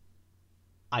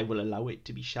 I will allow it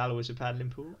to be shallow as a paddling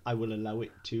pool. I will allow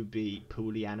it to be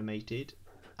poorly animated,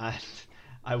 and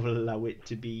I will allow it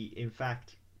to be, in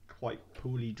fact, quite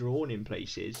poorly drawn in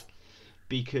places,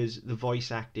 because the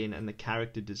voice acting and the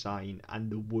character design and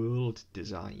the world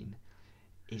design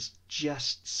is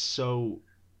just so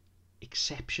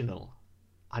exceptional,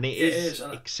 and it is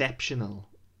exceptional,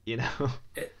 you know.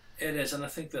 It is, and I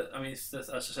think that, I mean, as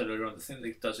I said earlier on, the thing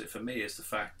that does it for me is the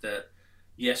fact that,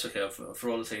 yes, okay, for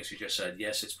all the things you just said,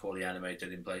 yes, it's poorly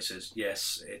animated in places.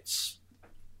 Yes, it's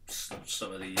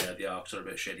some of the arcs are a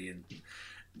bit shitty, and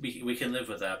we can live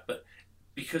with that. But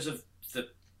because of the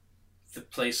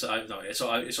place that I've known, it's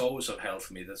always upheld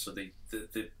for me. That so the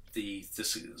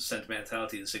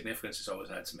sentimentality, the significance it's always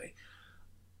had to me.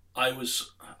 I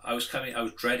was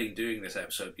dreading doing this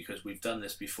episode because we've done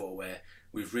this before, where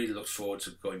we've really looked forward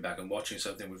to going back and watching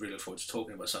something. We've really looked forward to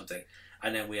talking about something,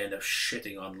 and then we end up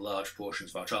shitting on large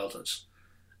portions of our childhoods.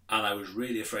 And I was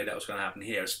really afraid that was going to happen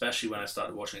here, especially when I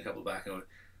started watching a couple back and went,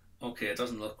 okay, it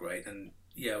doesn't look great, and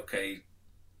yeah, okay,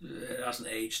 it hasn't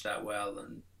aged that well,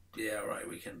 and yeah, all right,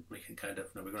 we can kind of,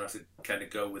 we're going to have to kind of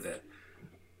go with it.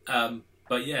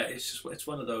 But yeah, it's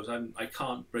one of those. I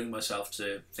can't bring myself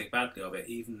to think badly of it,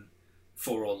 even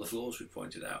for all the flaws we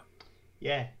pointed out.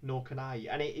 Yeah, nor can I.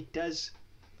 And it does.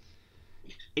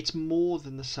 It's more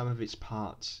than the sum of its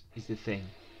parts, is the thing.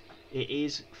 It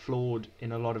is flawed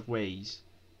in a lot of ways,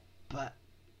 but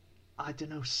I don't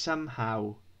know,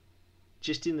 somehow,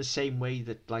 just in the same way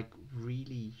that, like,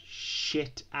 really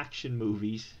shit action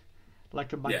movies,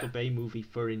 like a Michael Bay movie,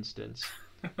 for instance,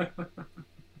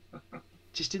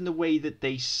 just in the way that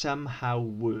they somehow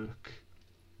work,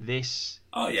 this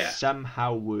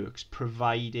somehow works,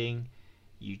 providing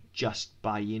you just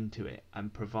buy into it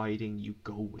and providing you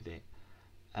go with it.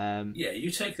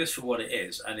 You take this for what it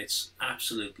is, and it's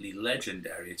absolutely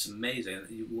legendary. It's amazing.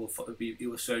 It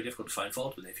was very difficult to find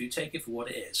fault with it. If you take it for what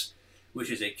it is, which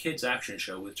is a kids' action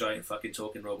show with giant fucking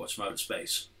talking robots from outer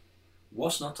space,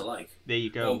 what's not to like? There you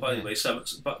go. Oh, by the way, some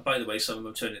of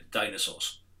them turn into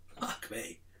dinosaurs. Fuck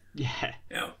me. Yeah.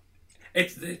 You know,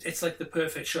 it's like the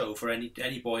perfect show for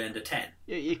any boy under 10.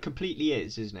 It completely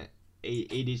is, isn't it?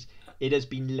 It is. It has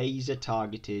been laser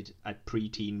targeted at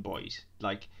preteen boys.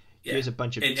 Like, here's a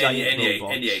bunch of giant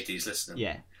robots. In the 80s, listen.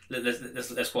 Yeah.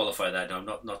 Let's qualify that. No, I'm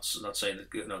not saying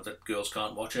that that girls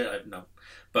can't watch it. No,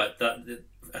 but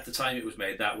at the time it was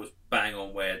made, that was bang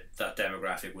on where that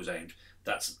demographic was aimed.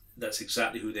 That's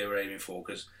exactly who they were aiming for,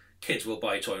 because kids will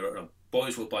buy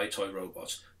boys will buy toy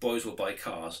robots, boys will buy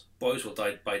cars, boys will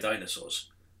buy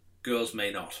dinosaurs. Girls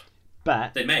may not.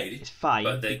 But they may. It's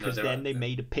fine, because then they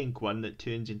made a pink one that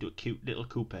turns into a cute little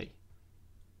coupe.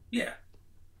 Yeah.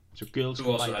 So girls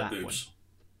can buy that boobs. One.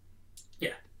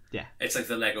 Yeah. Yeah. It's like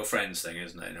the Lego Friends thing,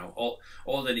 isn't it? You know,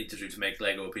 all they need to do to make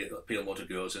Lego appeal more to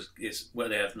girls is where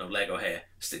they have Lego hair,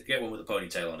 get one with a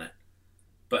ponytail on it.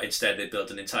 But instead they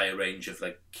built an entire range of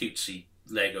like cutesy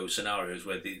Lego scenarios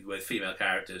where female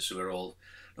characters who are all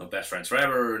best friends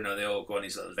forever, and they all go on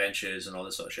these little adventures and all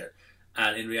this sort of shit.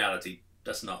 And in reality,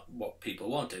 that's not what people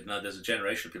wanted. Now there's a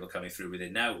generation of people coming through with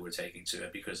it now who are taking to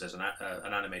it because there's an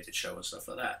animated show and stuff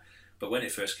like that. But when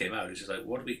it first came out, it was just like,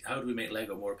 how do we make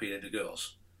Lego more appealing to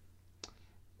girls?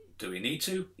 Do we need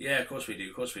to? Yeah, of course we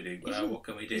do. What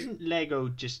can we do? Isn't Lego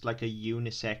just like a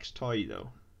unisex toy,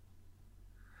 though?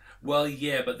 Well,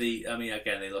 yeah, but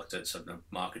again, they looked at some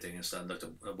marketing and stuff, looked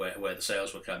at where the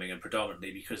sales were coming, and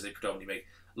predominantly, because they predominantly make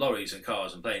lorries and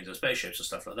cars and planes and spaceships and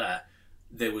stuff like that,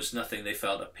 there was nothing they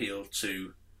felt appealed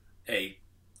to a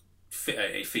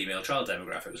female child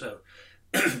demographic. So,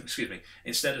 excuse me,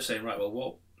 instead of saying, right,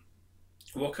 well,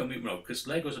 what can we, because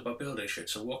Lego's about building shit,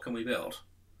 so what can we build?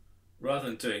 Rather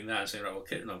than doing that and saying, right,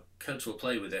 well, kids will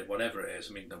play with it, whatever it is.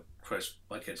 I mean, of course,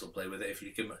 my kids will play with it. If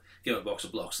you give them a box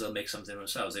of blocks, they'll make something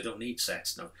themselves. They don't need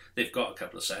sets. No, they've got a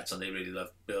couple of sets and they really love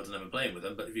building them and playing with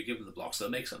them. But if you give them the blocks,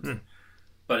 they'll make something.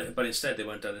 But instead, they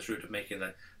went down this route of making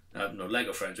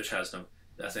Lego Friends, which has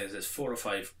I think there's 4 or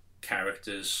 5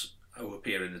 characters who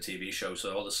appear in the TV show.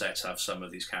 So all the sets have some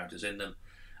of these characters in them.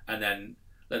 And then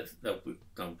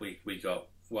we got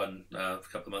one a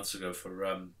couple of months ago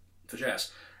for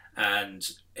Jess. And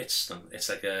it's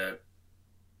like a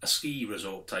ski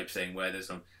resort type thing where there's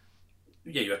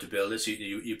you have to build this.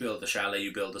 You build the chalet,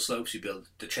 you build the slopes, you build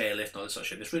the chairlift and all this sort of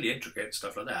shit. It's really intricate and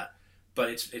stuff like that. But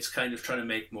it's kind of trying to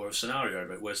make more of a scenario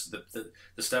of it. Whereas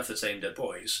the stuff that's aimed at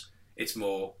boys, it's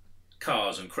more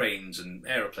cars and cranes and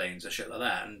aeroplanes and shit like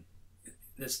that. And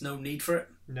there's no need for it.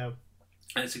 No.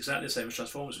 And it's exactly the same as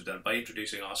Transformers have done by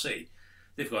introducing RC.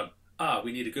 They've gone,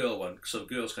 we need a girl one so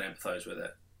girls can empathise with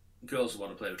it. girls will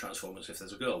want to play with Transformers if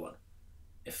there's a girl one.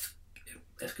 If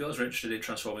girls are interested in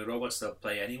transforming robots, they'll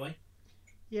play anyway.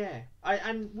 Yeah,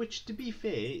 and which, to be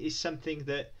fair, is something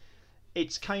that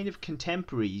it's kind of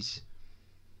contemporaries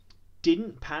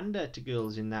didn't pander to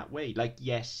girls in that way. Like,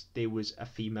 yes, there was a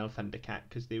female Thundercat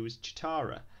because there was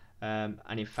Chitara, and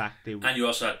in fact, there was, and you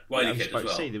also had Wily Kid as well. To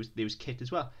say, there was Kit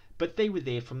as well, but they were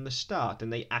there from the start,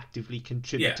 and they actively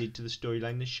contributed to the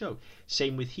storyline of the show.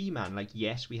 Same with He-Man. Like,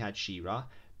 yes, we had She-Ra,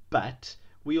 but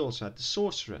we also had the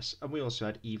Sorceress, and we also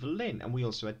had Evil Lyn, and we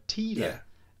also had Teela,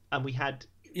 and we had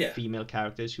female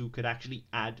characters who could actually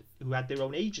who had their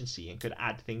own agency and could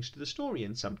add things to the story,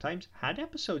 and sometimes had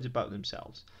episodes about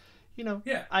themselves. You know,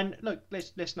 and look,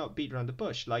 let's not beat around the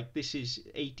bush. Like, this is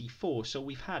 84, so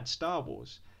we've had Star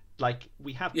Wars. Like,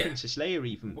 we have Princess Leia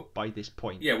even by this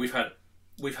point. Yeah, we've had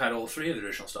all three of the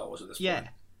original Star Wars at this point. Yeah,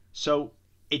 so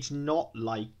it's not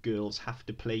like girls have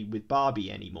to play with Barbie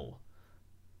anymore.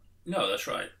 No, that's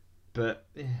right. But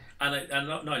and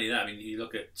not only that. I mean, you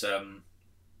look at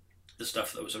the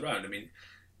stuff that was around. I mean,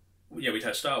 we'd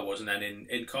had Star Wars, and then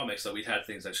in comics that we'd had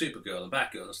things like Supergirl and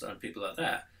Batgirl and stuff, and people like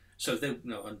that. So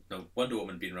Wonder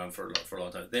Woman been around for a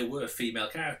long time. There were female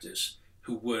characters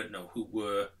who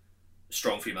were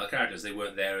strong female characters. They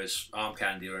weren't there as arm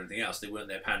candy or anything else. They weren't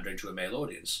there pandering to a male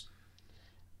audience.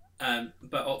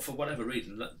 But for whatever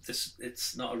reason,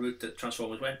 it's not a route that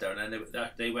Transformers went down, and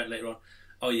they went later on.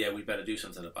 Oh yeah, we better do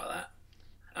something about that.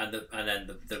 And then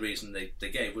the reason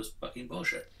they gave was fucking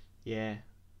bullshit. Yeah,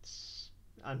 it's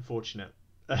unfortunate.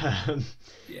 It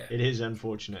is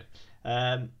unfortunate.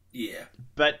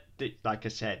 But like I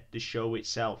said, the show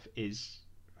itself is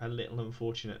a little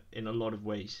unfortunate in a lot of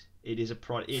ways. It is a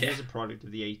product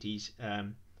of the 80s,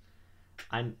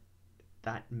 and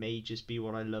that may just be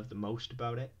what I love the most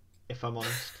about it, if I'm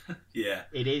honest.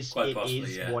 It is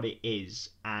what it is,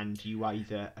 and you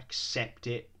either accept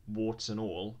it, warts and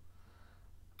all,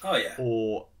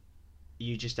 or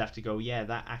you just have to go, yeah,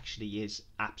 that actually is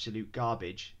absolute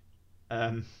garbage.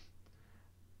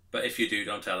 But if you do,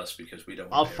 don't tell us, because we don't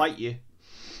want I'll fight you.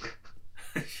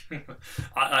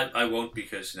 I won't,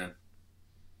 because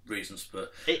reasons.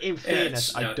 But in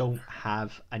fairness, I don't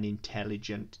have an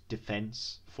intelligent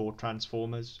defense for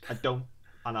Transformers. I don't,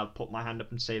 and I'll put my hand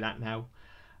up and say that now.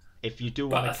 If you do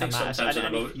want to come at us,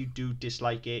 and if you do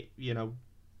dislike it,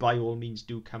 by all means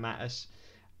do come at us.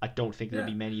 I don't think there'll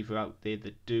be many of you out there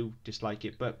that do dislike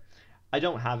it, but I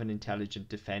don't have an intelligent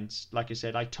defense. Like I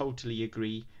said, I totally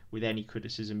agree with any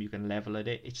criticism you can level at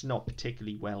it. It's not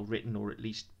particularly well written, or at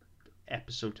least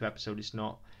episode to episode it's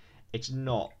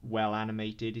not well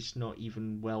animated. It's not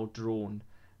even well drawn.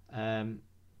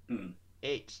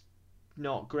 It's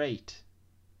not great,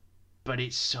 but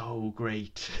it's so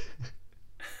great.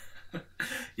 I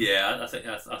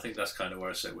think that's kind of where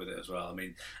I sit with it as well. I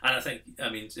mean,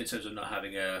 in terms of not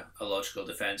having a logical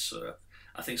defense,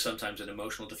 I think sometimes an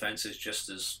emotional defense is just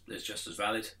as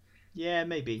valid. Yeah,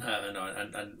 maybe.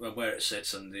 And where it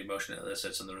sits, and the emotion that it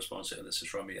sits, and the response that it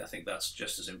sits from me, I think that's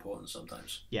just as important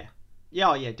sometimes. Yeah,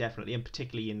 definitely, and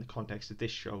particularly in the context of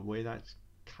this show, where that's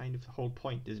kind of the whole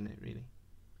point, isn't it? Really.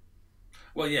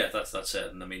 Well, yeah, that's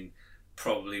it, and I mean,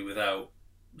 probably without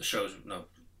the shows,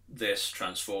 this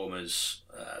Transformers,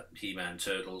 He-Man,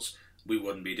 Turtles, we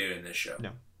wouldn't be doing this show.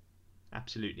 No,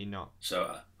 absolutely not.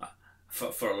 So,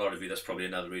 for a lot of you, that's probably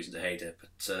another reason to hate it,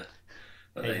 but.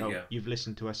 But there you go. You've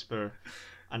listened to us for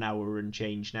an hour and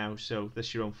change now, so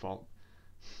that's your own fault.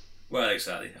 Well,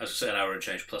 exactly. As I say, an hour and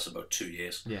change plus about 2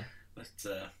 years. Yeah. But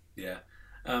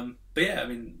I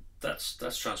mean, that's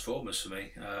Transformers for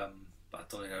me. But I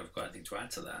don't think I've got anything to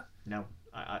add to that. No,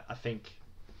 I think,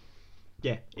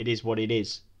 it is what it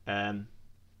is.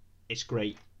 It's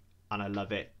great, and I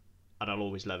love it, and I'll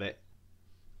always love it,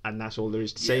 and that's all there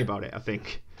is to say about it, I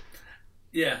think.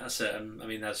 Yeah, that's it. I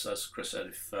mean, as Chris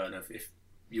said, if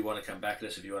you want to come back to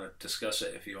this, if you want to discuss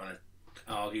it, if you want to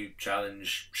argue,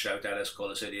 challenge, shout at us,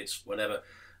 call us idiots, whatever,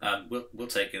 we'll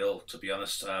take it all, to be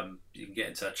honest. You can get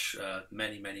in touch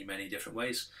many different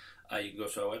ways. You can go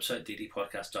to our website,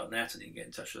 ddpodcast.net, and you can get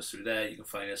in touch with us through there. You can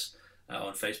find us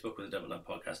on Facebook with the Double M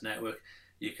Podcast Network.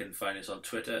 You can find us on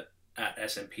Twitter at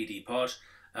SMPDpod.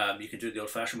 You can do it the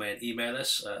old-fashioned way and email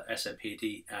us,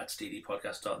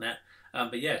 smpd@ddpodcast.net.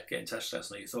 But yeah, get in touch, let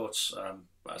us know your thoughts.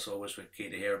 As always, we're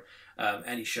keen to hear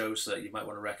any shows that you might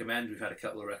want to recommend. We've had a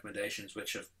couple of recommendations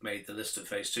which have made the list of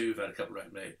Phase 2. We've had a couple of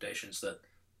recommendations that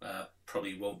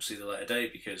probably won't see the light of day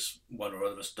because one or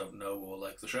other of us don't know or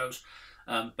like the shows.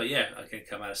 But yeah, I can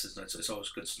come at us. It's always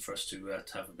good for us to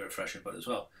have a bit of fresh input as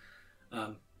well.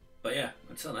 But yeah,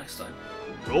 until next time.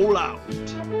 Roll out!